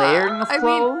extra layering of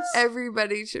clothes? I mean,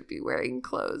 everybody should be wearing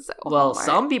clothes at Walmart. Well,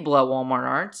 some people at Walmart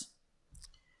aren't.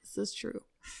 This is true.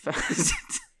 I've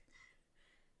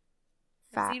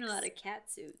seen a lot of cat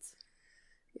suits.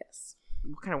 Yes.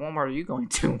 What kind of Walmart are you going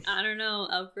to? I don't know.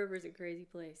 Elk River's a crazy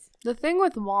place. The thing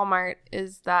with Walmart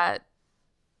is that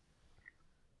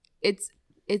it's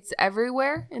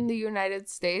everywhere in the United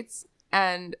States,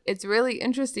 and it's really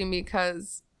interesting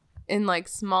because in like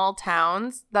small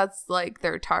towns, that's like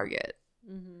their target.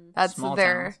 Mm-hmm. That's Small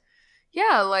their towns.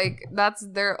 Yeah, like that's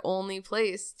their only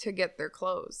place to get their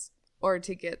clothes or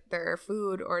to get their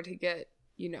food or to get,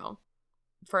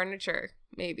 furniture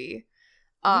maybe.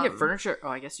 You can get furniture. Oh,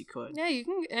 I guess you could. Yeah, you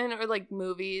can, or like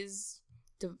movies,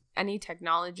 any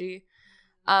technology.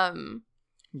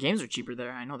 Games are cheaper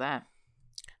there. I know that.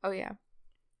 Oh yeah.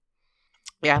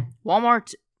 Yeah,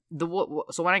 Walmart.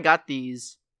 So when I got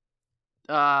these,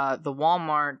 the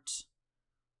Walmart,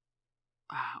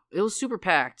 it was super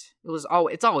packed.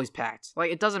 It's always packed.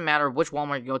 Like, it doesn't matter which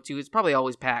Walmart you go to, it's probably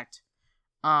always packed.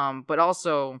 But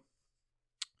also,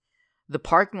 the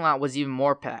parking lot was even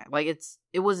more packed. Like,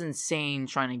 it was insane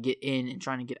trying to get in and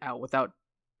trying to get out without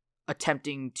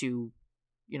attempting to,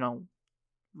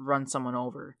 run someone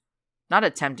over. Not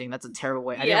attempting. That's a terrible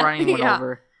way. I didn't run anyone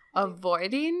over.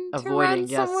 Avoiding to run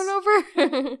yes. someone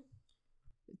over.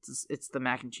 It's the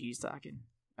mac and cheese talking.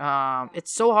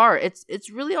 It's so hard. It's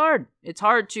really hard. It's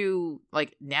hard to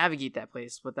like navigate that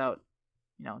place without,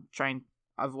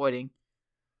 avoiding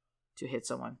to hit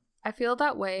someone. I feel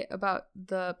that way about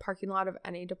the parking lot of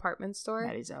any department store.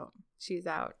 Maddie's out. She's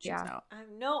out. She's out.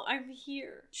 I'm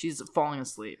here. She's falling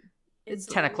asleep. It's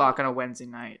 10 o'clock on a Wednesday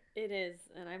night. It is,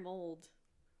 and I'm old.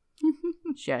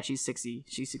 Yeah, she's 60.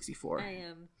 She's 64. I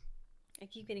am. I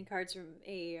keep getting cards from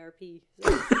AARP.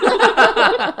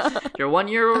 Your 1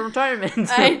 year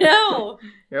retirement. I know.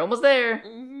 You're almost there.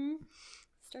 Mm-hmm.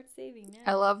 Start saving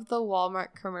now. I love the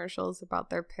Walmart commercials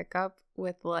about their pickup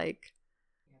with like.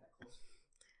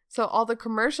 So all the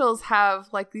commercials have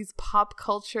like these pop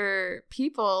culture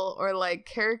people or like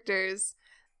characters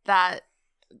that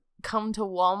come to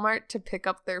Walmart to pick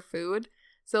up their food.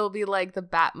 So it'll be like the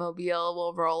Batmobile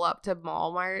will roll up to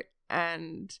Walmart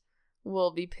and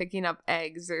will be picking up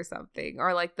eggs or something,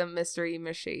 or like the Mystery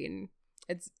Machine.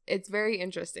 It's very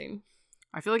interesting.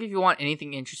 I feel like if you want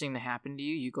anything interesting to happen to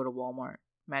you, you go to Walmart.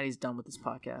 Maddie's done with this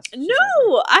podcast.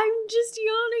 No, I'm just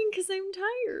yawning because I'm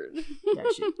tired. Yeah,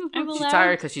 she's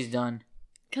tired because she's done.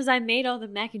 Because I made all the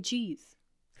mac and cheese.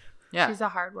 Yeah, she's a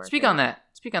hard worker. Speak on that.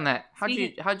 How'd I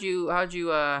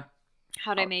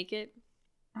make it?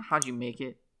 How'd you make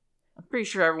it? I'm pretty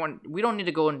sure we don't need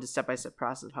to go into step-by-step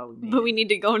process of how we made it. But we need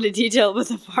to go into detail with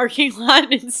the parking lot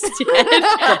instead.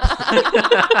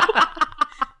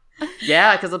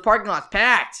 Yeah, because the parking lot's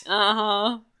packed.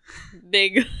 Uh-huh.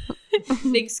 Big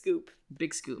scoop.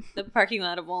 Big scoop. The parking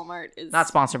lot of Walmart is not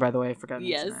sponsored, by the way. I forgot to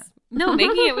mention that. No,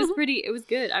 making it was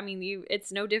good. I mean,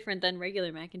 it's no different than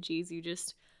regular mac and cheese. You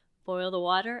just boil the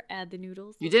water, add the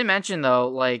noodles. You did mention, though,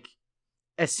 like,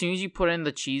 as soon as you put in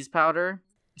the cheese powder,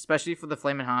 especially for the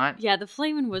Flamin' Hot. Yeah, the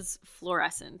Flamin' was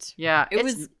fluorescent. Yeah,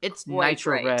 it's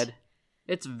nitro red.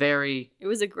 It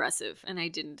was aggressive, and I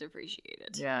didn't appreciate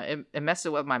it. Yeah, it messed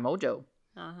with my mojo.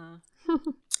 Uh-huh.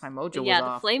 My mojo was yeah,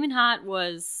 off. the Flamin' Hot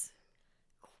was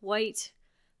quite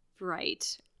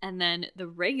bright. And then the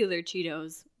regular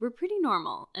Cheetos were pretty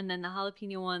normal. And then the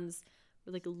jalapeno ones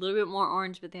were like a little bit more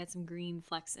orange, but they had some green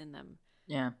flecks in them.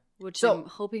 Yeah. Which I'm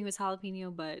hoping was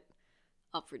jalapeno, but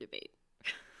up for debate.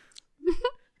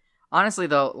 Honestly,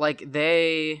 though, like,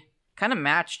 they kind of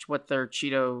matched what their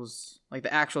Cheetos, like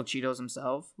the actual Cheetos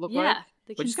themselves, look like.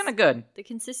 Which is kind of good. The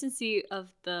consistency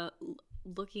of the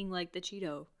looking like the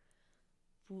Cheeto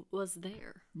was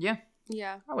there. Yeah.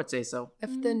 Yeah. I would say so.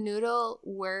 If the noodle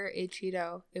were a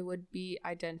Cheeto, it would be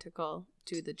identical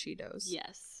to the Cheetos.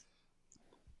 Yes.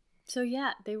 So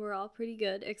yeah, they were all pretty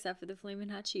good except for the Flamin'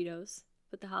 Hot Cheetos,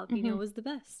 but the jalapeno was the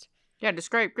best. Yeah,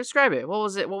 describe it. What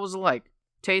was it like?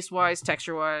 Taste-wise,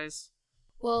 texture-wise?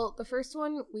 Well, the first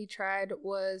one we tried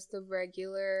was the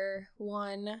regular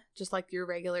one, just like your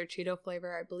regular Cheeto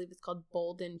flavor. I believe it's called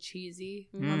Bold and Cheesy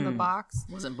on the box.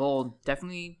 Wasn't bold.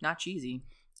 Definitely not cheesy.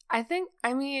 I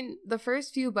mean, the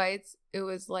first few bites, it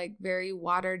was like very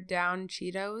watered down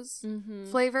Cheetos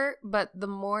flavor, but the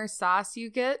more sauce you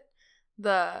get,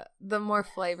 the more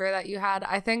flavor that you had.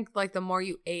 I think like the more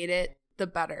you ate it, the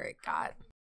better it got.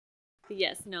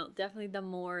 Yes, no, definitely the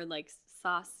more like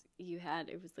sauce you had,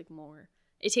 it was like more,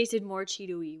 it tasted more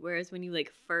Cheeto-y, whereas when you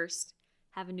like first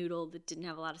have a noodle that didn't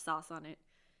have a lot of sauce on it,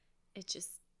 it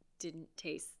just didn't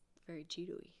taste very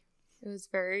Cheeto-y. It was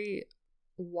very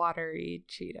watery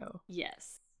Cheeto.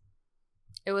 Yes.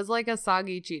 It was like a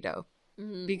soggy Cheeto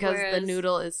because the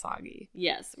noodle is soggy.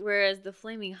 Yes, whereas the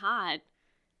Flaming Hot,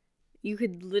 you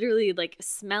could literally like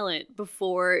smell it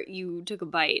before you took a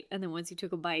bite, and then once you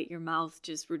took a bite, your mouth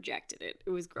just rejected it.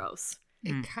 It was gross.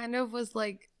 It kind of was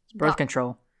like birth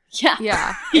control. Yeah.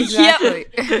 Yeah, exactly.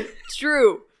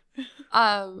 True.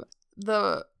 The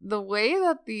way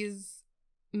that these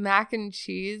mac and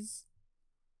cheese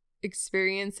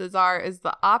experiences is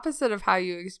the opposite of how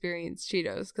you experience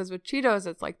Cheetos, because with Cheetos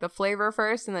it's like the flavor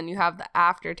first and then you have the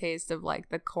aftertaste of like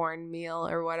the cornmeal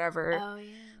or whatever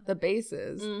the base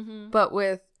is. But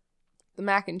with the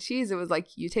mac and cheese, it was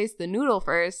like you taste the noodle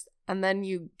first and then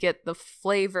you get the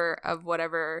flavor of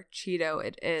whatever Cheeto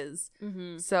it is.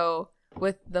 Mm-hmm. So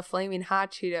with the Flaming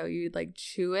Hot Cheeto, you'd like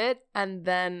chew it, and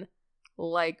then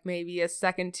like maybe a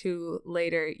second two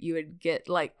later, you would get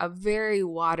like a very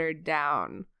watered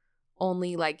down,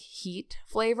 only like heat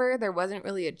flavor. There wasn't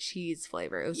really a cheese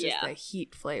flavor. It was just a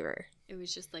heat flavor. It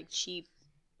was just like cheap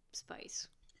spice.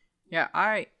 Yeah,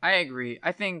 I agree.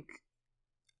 I think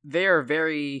they are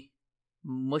very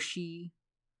mushy.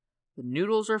 The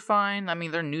noodles are fine. I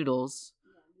mean, they're noodles.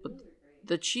 But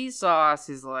the cheese sauce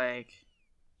is like...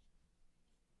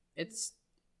 It's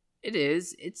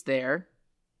there.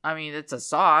 I mean, it's a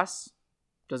sauce.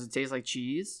 Does it taste like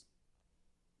cheese?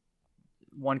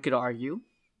 One could argue.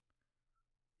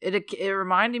 It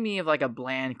reminded me of like a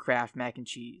bland Kraft mac and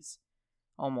cheese.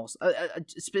 Almost.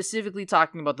 Specifically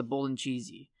talking about the bold and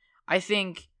cheesy. I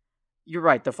think you're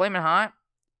right. The Flamin' Hot,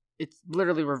 it's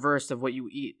literally reverse of what you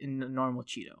eat in the normal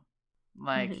Cheeto.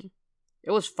 Like,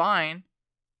 It was fine.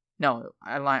 No,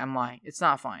 I'm lying. It's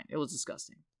not fine. It was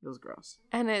disgusting. It was gross.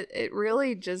 And it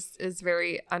really just is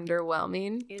very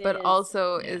underwhelming, but is.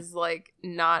 also is like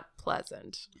not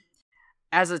pleasant.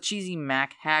 As a cheesy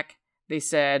Mac hack, they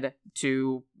said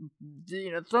to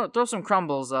throw some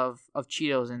crumbles of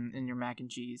Cheetos in your mac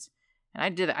and cheese. And I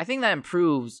did it. I think that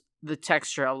improves the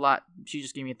texture a lot. She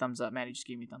just gave me a thumbs up. Maddie just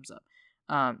gave me a thumbs up.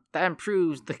 That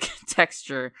improves the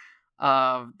texture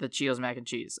of the Cheetos mac and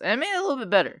cheese. And it made it a little bit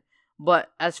better.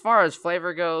 But as far as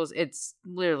flavor goes, it's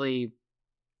literally...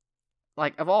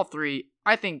 Like, of all three,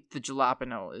 I think the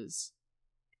jalapeno is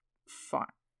fine.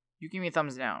 You give me a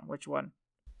thumbs down. Which one?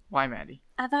 Why, Maddie?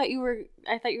 I thought you were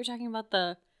talking about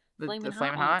the Flamin'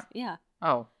 Hot. Yeah.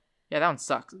 Oh. Yeah, that one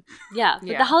sucks. Yeah, but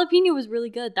the jalapeno was really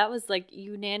good. That was, like,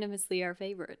 unanimously our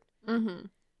favorite. Mm-hmm.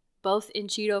 Both in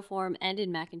Cheeto form and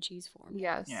in mac and cheese form.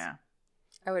 Yes. Yeah.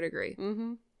 I would agree.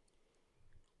 Mm-hmm.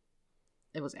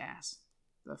 It was ass.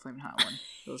 The Flamin' Hot one.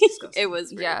 It was disgusting. It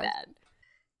was really bad.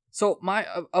 So,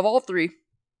 of all three,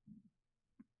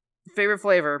 favorite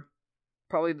flavor,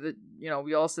 probably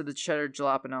we all said the cheddar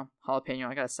jalapeno, jalapeno.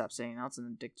 I gotta stop saying that. It's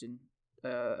an addiction,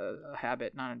 a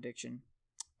habit, not an addiction.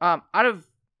 Out of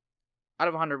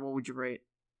 100, what would you rate?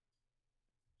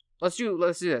 Let's do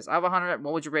this. Out of 100,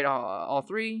 what would you rate all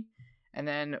three? And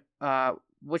then,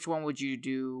 which one would you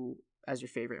do as your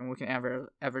favorite? And we can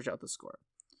average out the score.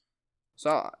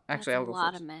 So, actually, I'll go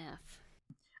first. That's a lot of math.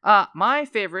 My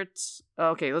favorites.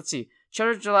 Okay, let's see.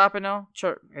 Cheddar jalapeno.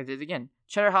 I did it again.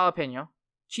 Cheddar jalapeno,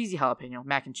 cheesy jalapeno,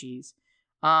 mac and cheese.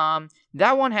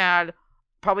 That one had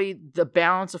probably the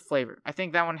balance of flavor. I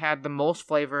think that one had the most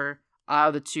flavor out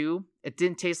of the two. It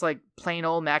didn't taste like plain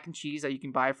old mac and cheese that you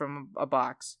can buy from a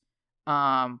box.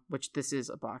 Which this is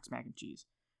a box mac and cheese.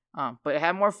 But it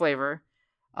had more flavor.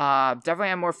 Definitely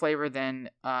had more flavor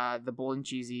than the bold and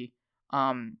cheesy.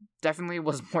 Definitely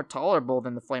was more tolerable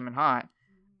than the Flamin' Hot.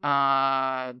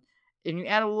 And you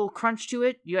add a little crunch to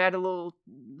it. You add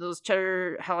those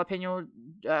cheddar jalapeno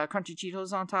crunchy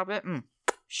Cheetos on top of it.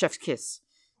 Chef's kiss.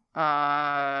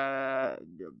 85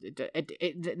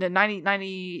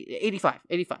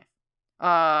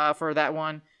 for that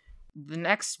one. The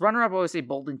next runner-up, I would say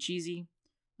bold and cheesy.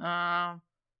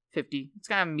 50. It's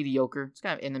kind of mediocre. It's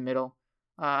kind of in the middle.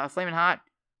 Flamin' Hot.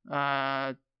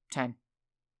 10.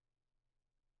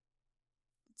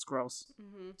 It's gross.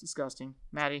 Mm-hmm. It's disgusting.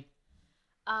 Maddie?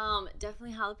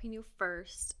 Definitely jalapeno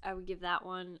first. I would give that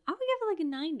one... I would give it like a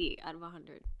 90 out of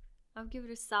 100. I would give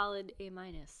it a solid A-.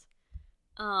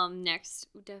 Next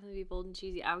would definitely be bold and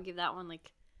cheesy. I would give that one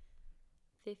like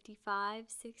 55,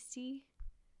 60.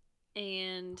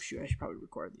 And... Shoot, I should probably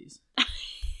record these.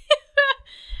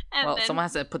 Well, then, someone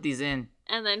has to put these in.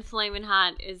 And then Flamin'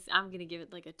 Hot is... I'm going to give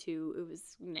it like a 2. It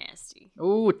was nasty.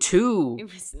 Ooh, 2. It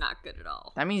was not good at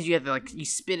all. That means you have to, you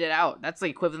spit it out. That's the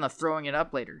equivalent of throwing it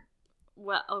up later.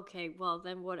 Well, okay. Well,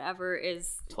 then whatever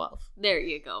is... 12. There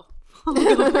you go. I'll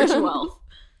go for 12.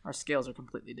 Our scales are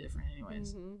completely different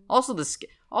anyways. Mm-hmm.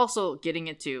 Also, getting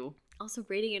it to... Also,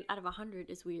 rating it out of 100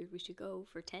 is weird. We should go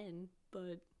for 10,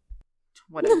 but...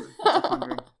 Whatever. It's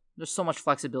 100. There's so much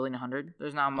flexibility in 100.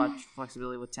 There's not much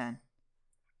flexibility with 10.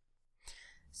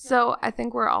 So I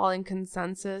think we're all in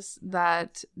consensus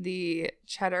that the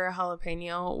cheddar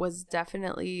jalapeno was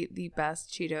definitely the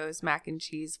best Cheetos mac and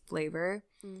cheese flavor.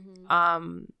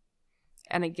 Mm-hmm.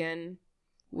 And again,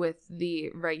 with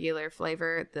the regular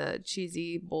flavor, the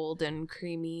cheesy, bold, and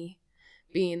creamy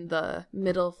being the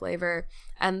middle flavor,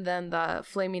 and then the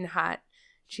Flaming Hot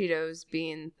Cheetos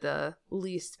being the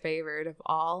least favored of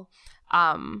all.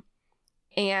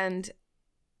 And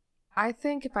I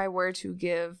think if I were to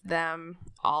give them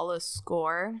all a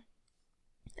score,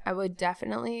 I would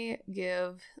definitely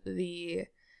give the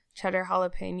cheddar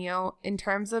jalapeno in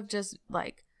terms of just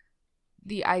like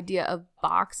the idea of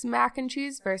box mac and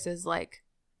cheese versus like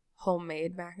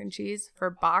homemade mac and cheese. For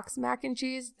box mac and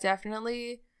cheese,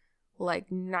 definitely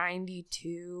like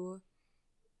 92.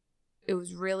 It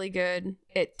was really good.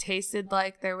 It tasted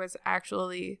like there was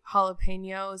actually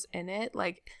jalapenos in it.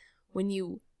 Like when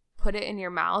you put it in your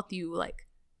mouth, you like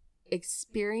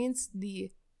experience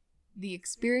the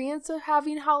experience of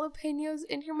having jalapenos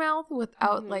in your mouth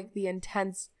without like the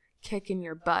intense kick in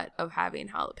your butt of having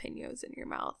jalapenos in your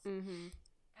mouth.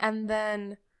 And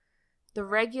then the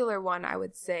regular one, I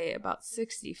would say about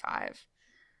 65.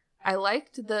 I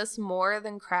liked this more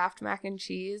than Kraft mac and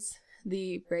cheese,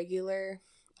 the regular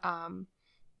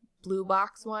blue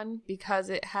box one, because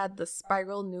it had the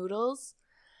spiral noodles,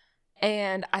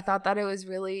 and I thought that it was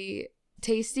really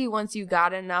tasty once you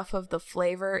got enough of the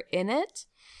flavor in it.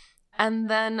 And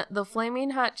then the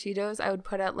Flaming Hot Cheetos I would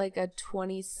put at like a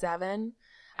 27.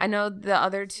 I know the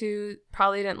other two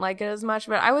probably didn't like it as much,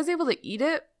 but I was able to eat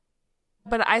it.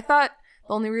 But I thought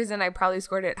the only reason I probably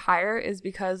scored it higher is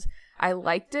because I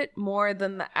liked it more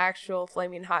than the actual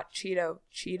Flaming Hot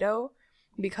Cheeto,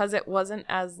 because it wasn't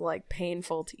as like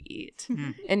painful to eat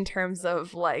in terms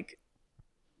of like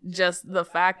just the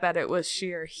fact that it was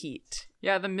sheer heat.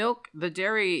 Yeah, the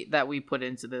dairy that we put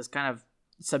into this kind of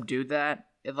subdued that.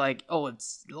 It like, oh,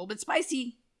 it's a little bit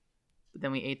spicy. But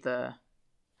then we ate then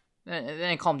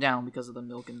it calmed down because of the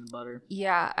milk and the butter.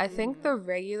 Yeah, I think the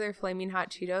regular Flaming Hot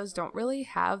Cheetos don't really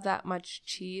have that much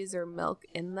cheese or milk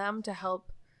in them to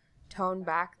help tone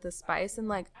back the spice. And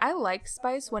like, I like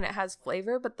spice when it has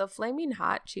flavor, but the Flaming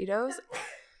Hot Cheetos,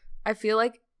 I feel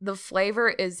like the flavor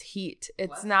is heat.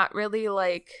 It's not really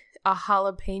like a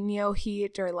jalapeno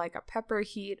heat or like a pepper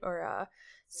heat or a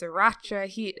sriracha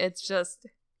heat. It's just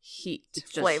heat.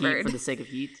 It's just flavored. Heat for the sake of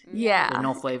heat. Yeah. There's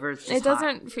no flavor. It's just it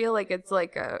doesn't feel like it's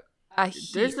like a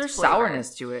heat. There's flavor.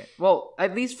 sourness to it. Well,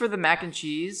 at least for the mac and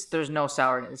cheese, there's no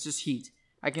sourness. It's just heat.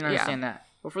 I can understand that.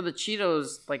 But for the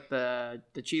Cheetos, like the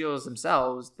Cheetos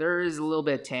themselves, there is a little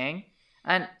bit of tang.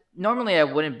 And normally I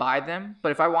wouldn't buy them,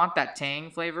 but if I want that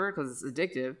tang flavor because it's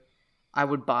addictive, I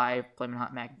would buy Flamin'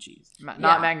 Hot mac and cheese. Not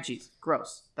mac and cheese.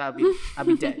 Gross. I'd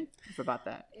be dead about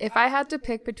that. If I had to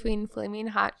pick between Flaming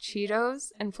Hot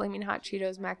Cheetos and Flaming Hot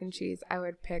Cheetos mac and cheese, I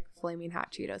would pick Flaming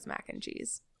Hot Cheetos mac and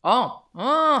cheese. Oh,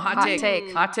 hot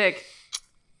take. Hot take.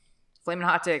 Flamin'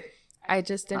 hot take. I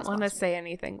just didn't want to say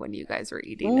anything when you guys were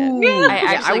eating Ooh, it.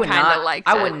 I actually kind of liked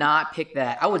it. I would not pick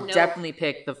that. I would definitely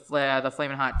pick the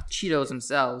Flamin' Hot Cheetos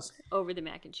themselves over the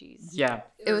mac and cheese. Yeah.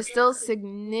 It was still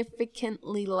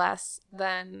significantly less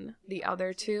than the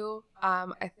other two.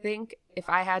 I think if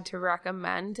I had to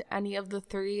recommend any of the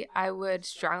three, I would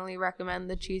strongly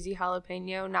recommend the cheesy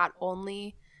jalapeno, not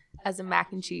only as a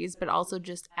mac and cheese, but also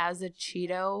just as a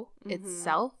Cheeto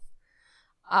itself.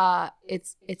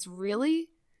 It's really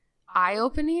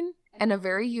eye-opening and a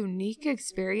very unique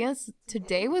experience.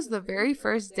 Today was the very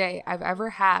first day I've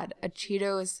ever had a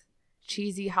Cheetos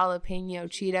cheesy jalapeno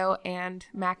Cheeto and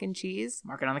mac and cheese.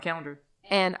 Mark it on the calendar.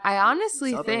 And I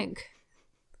honestly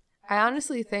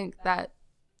think that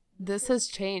this has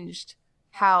changed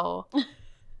how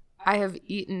I have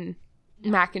eaten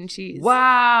mac and cheese.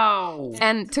 Wow.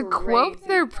 And to quote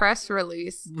their press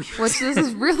release, which this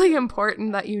is really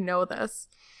important that you know this.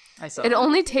 It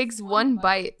only takes one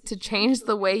bite to change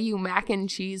the way you mac and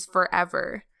cheese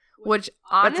forever. Which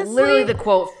honestly, that's literally the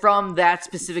quote from that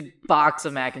specific box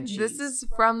of mac and cheese. This is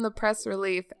from the press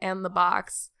release and the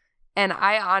box. And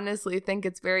I honestly think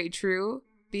it's very true,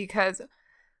 because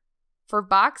for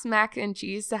box mac and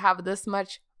cheese to have this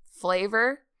much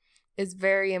flavor is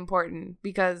very important,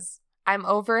 because I'm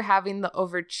over having the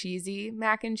over cheesy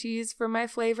mac and cheese for my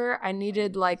flavor. I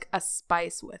needed like a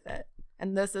spice with it.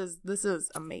 And this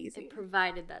is amazing. It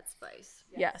provided that spice.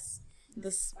 Yes. The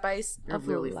spice You're of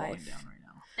really life. falling down right now.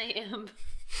 I am.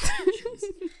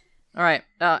 All right.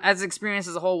 As an experience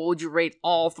as a whole, what would you rate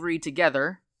all three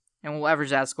together? And we'll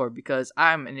average that score, because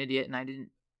I'm an idiot and I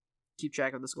didn't keep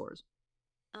track of the scores.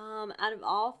 Out of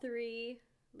all three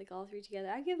together,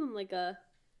 I give them like a,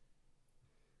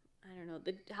 I don't know,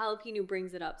 the jalapeno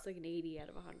brings it up. It's like an 80 out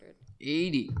of 100.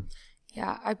 80.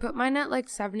 Yeah, I put mine at like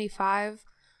 75.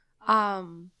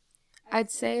 I'd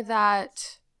say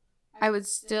that I would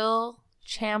still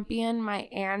champion my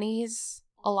Annie's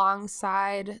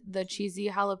alongside the cheesy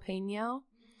jalapeno,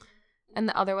 and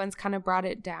the other ones kind of brought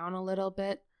it down a little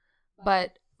bit.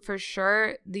 But for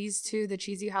sure, these two, the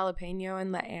cheesy jalapeno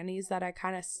and the Annie's that I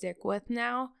kind of stick with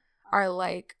now, are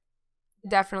like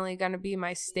definitely going to be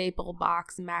my staple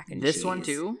box mac and cheese. This one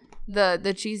too?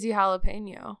 The cheesy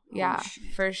jalapeno. Yeah,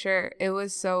 for sure. It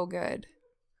was so good.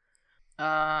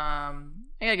 I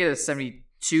gotta get a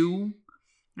 2.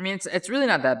 I mean, it's really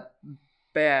not that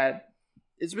bad.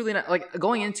 It's really not, like,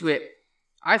 going into it,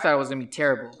 I thought it was gonna be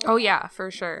terrible. Oh yeah,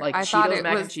 for sure. Like I Cheetos thought it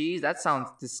mac was. and cheese. That sounds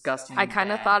disgusting. I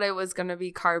kind of bad. thought it was gonna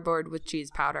be cardboard with cheese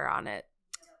powder on it.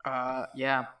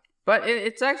 Yeah, but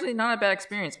it's actually not a bad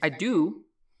experience. I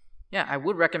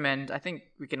would recommend. I think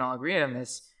we can all agree on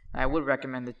this. I would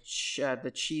recommend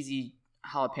the cheesy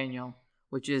jalapeno,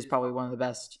 which is probably one of the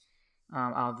best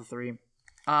out of the 3.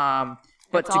 But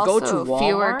It's to go also to Walmart,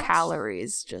 fewer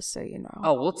calories, just so you know.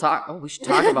 Oh, we'll talk. Oh, we should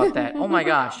talk about that. Oh my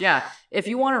gosh, yeah. If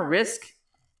you want to risk,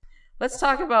 let's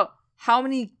talk about how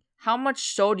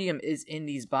much sodium is in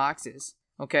these boxes.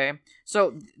 Okay,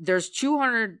 so there's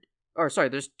 2.5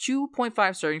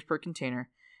 servings per container,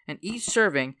 and each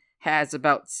serving has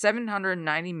about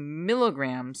 790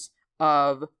 milligrams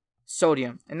of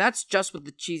sodium, and that's just with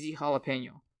the cheesy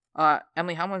jalapeno.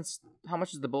 Emily, how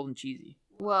much is the bold and cheesy?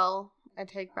 Well, I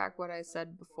take back what I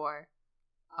said before.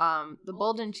 The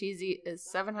bold and cheesy is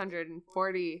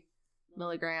 740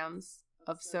 milligrams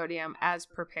of sodium as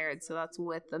prepared, so that's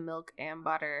with the milk and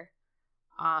butter.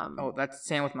 That's the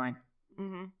same with mine.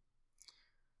 Mm-hmm.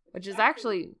 Which is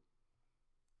actually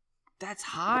That's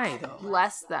high though.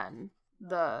 less than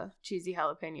the cheesy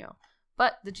jalapeno.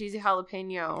 But the cheesy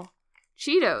jalapeno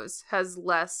Cheetos has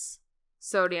less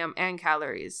sodium and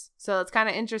calories. So it's kind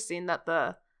of interesting that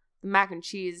the mac and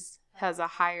cheese has a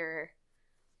higher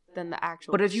than the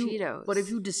actual Cheetos. But if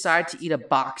you decide to eat a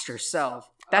box yourself,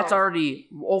 that's already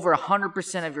over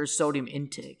 100% of your sodium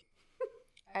intake.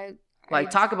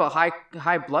 Talk about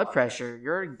high blood pressure.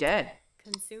 You're dead.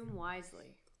 Consume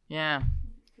wisely. Yeah.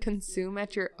 Consume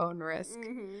at your own risk.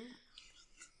 Mm-hmm.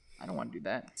 I don't want to do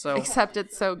that. So Except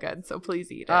it's so good, so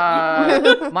please eat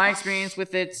it. my experience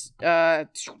with it's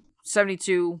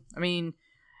 72. I mean,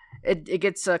 it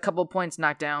gets a couple of points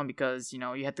knocked down because,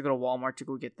 you have to go to Walmart to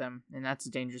go get them, and that's a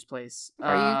dangerous place.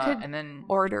 Or you could and then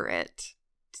order it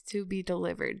to be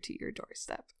delivered to your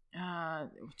doorstep.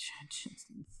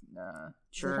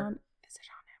 sure. Is it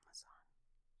on Amazon?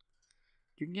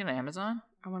 You can get it on Amazon?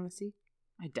 I want to see.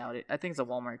 I doubt it. I think it's a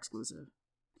Walmart exclusive.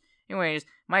 Anyways,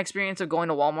 my experience of going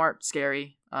to Walmart,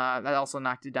 scary. That also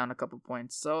knocked it down a couple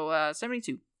points. So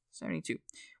 72.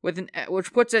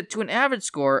 Which puts it to an average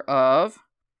score of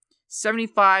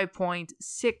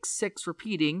 75.66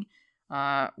 repeating,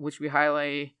 which we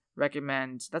highly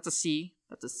recommend. That's a C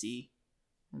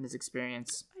in this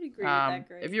experience. I'd agree with that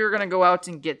grade. If you're going to go out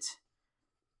and get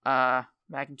mac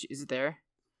and cheese, is it there?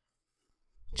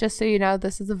 Just so you know,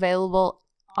 this is available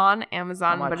on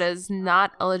Amazon, How much? but is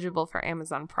not eligible for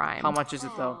Amazon Prime. How much is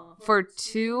it though? For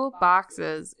 2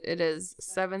 boxes, it is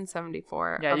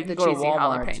 $7.74 Yeah, you of can the go to cheesy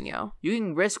Walmart. jalapeno. You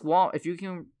can risk if you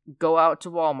can go out to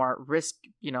Walmart, risk,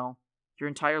 your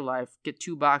entire life, get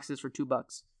 2 boxes for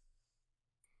 $2.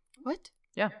 What?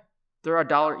 Yeah. They're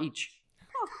 $1 each.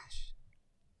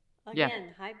 Yeah.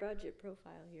 Again, high budget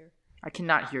profile here. I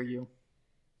cannot hear you.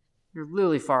 You're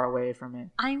literally far away from it.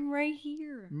 I'm right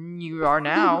here. You are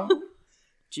now.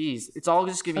 Jeez, it's all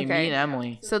just gonna be Okay. me and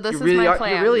Emily. So this you is really my are,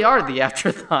 plan. You really are the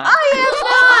afterthought.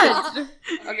 I am not.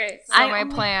 Okay, so I-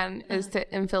 my plan is to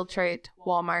infiltrate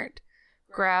Walmart,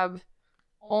 grab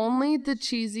only the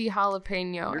cheesy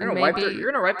jalapeno, You're and gonna wipe maybe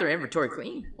their inventory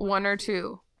clean. 1 or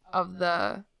 2 of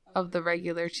the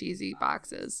regular cheesy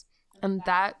boxes, and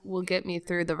that will get me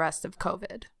through the rest of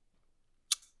COVID.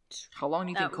 How long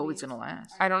do you think That would COVID's be- gonna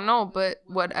last? I don't know, but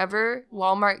whatever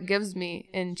Walmart gives me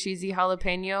in cheesy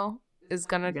jalapeno is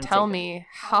gonna You're gonna tell take me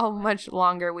how much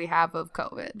longer we have of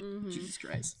COVID. Mhm. Jesus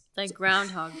Christ. It's like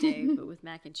Groundhog Day, but with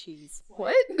mac and cheese.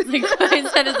 What? I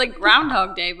said it's like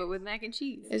Groundhog Day, but with mac and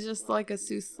cheese. It's just like a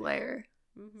soothsayer.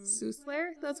 Mhm.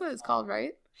 Soothsayer? That's what it's called,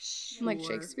 right? Like Sure.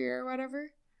 Shakespeare or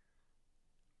whatever.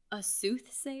 A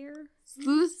soothsayer?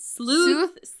 Sleuth.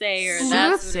 Sleuthsayer. Sleuth-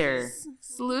 That's what it Sleuthsayer. is.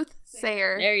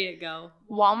 Sleuthsayer. There you go.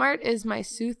 Walmart is my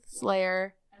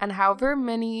soothsayer, and however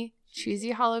many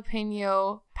cheesy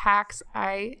jalapeno packs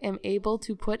I am able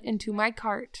to put into my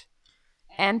cart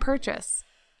and purchase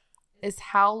is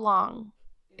how long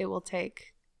it will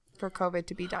take for COVID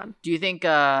to be done. Do you think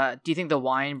the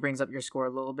wine brings up your score a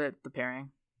little bit? The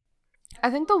pairing. I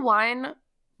think the wine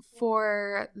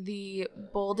for the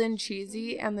bold and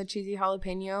cheesy and the cheesy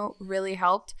jalapeno really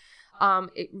helped.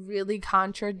 It really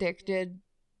contradicted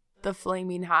the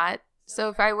flaming hot. So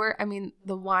if I were,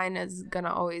 the wine is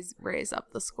gonna always raise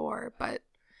up the score, but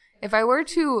if I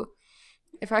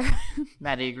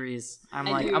Maddie agrees. I'm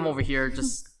I do. I'm over here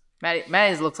just. Maddie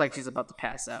looks like she's about to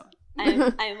pass out.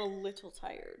 I'm a little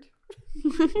tired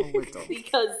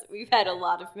because we've had a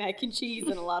lot of mac and cheese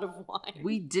and a lot of wine.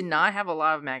 We did not have a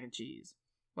lot of mac and cheese.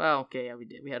 Well, okay, yeah, we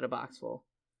did. We had a box full.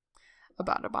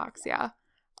 about a box, yeah.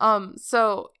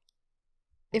 So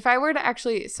if I were to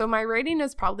actually, so my rating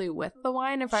is probably with the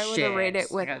wine. If I were to rate it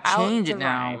Shit, I gotta without change the it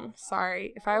now. wine,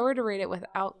 sorry. If I were to rate it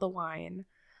without the wine,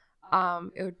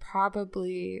 it would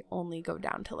probably only go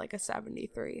down to like a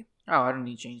 73. Oh, I don't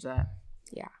need to change that.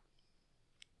 Yeah.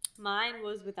 Mine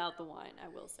was without the wine, I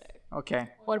will say. Okay,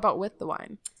 What about with the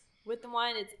wine? With the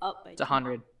wine, it's up by it's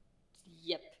 100.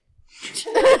 Yep.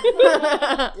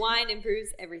 Wine improves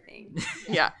everything.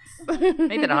 Yeah.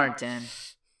 Make that 110.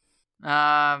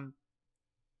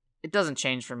 It doesn't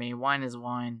change for me. Wine is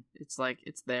wine. It's like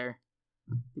it's there.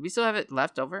 Do we still have it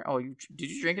left over? Oh, did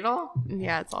you drink it all?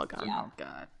 Yeah, it's all gone. Yeah. Oh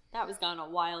God. That was gone a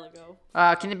while ago.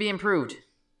 Can it be improved?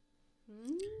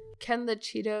 Can the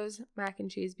Cheetos mac and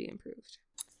cheese be improved?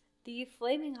 The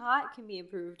Flaming Hot can be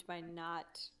improved by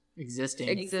not... Existing.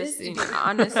 Existing.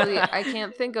 Honestly, I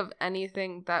can't think of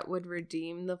anything that would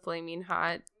redeem the Flaming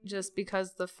Hot, just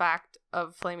because the fact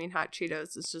of Flaming Hot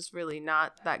Cheetos is just really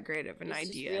not that great of an It's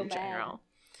just idea real in bad. general.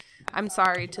 I'm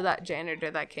sorry to that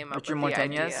janitor that came up Richard with the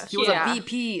Montañez. idea. He was a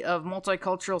VP of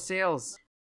multicultural sales.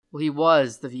 Well, he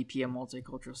was the VP of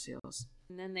multicultural sales.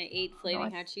 And then they ate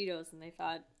Flaming Hot Cheetos and they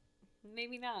thought,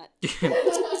 maybe not.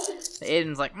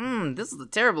 Aiden's like, this is a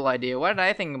terrible idea. Why did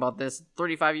I think about this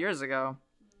 35 years ago?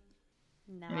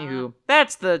 Nah. Anywho,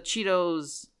 that's the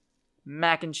Cheetos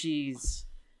mac and cheese.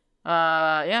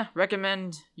 Yeah,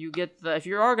 recommend you get if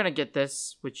you are gonna get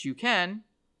this, which you can,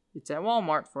 it's at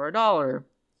Walmart for $1.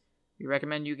 We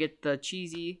recommend you get the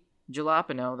cheesy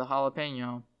jalapeno, the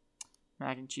jalapeno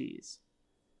mac and cheese.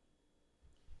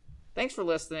 Thanks for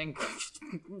listening.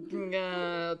 Tune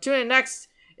in next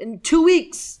in 2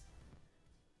 weeks.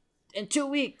 In 2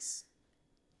 weeks,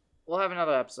 we'll have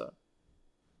another episode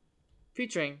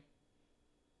featuring.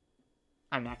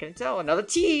 I'm not gonna tell. Another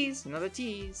tease.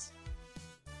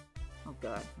 Oh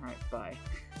God. All right. Bye.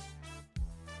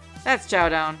 That's Chow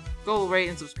Down. Go rate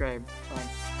and subscribe.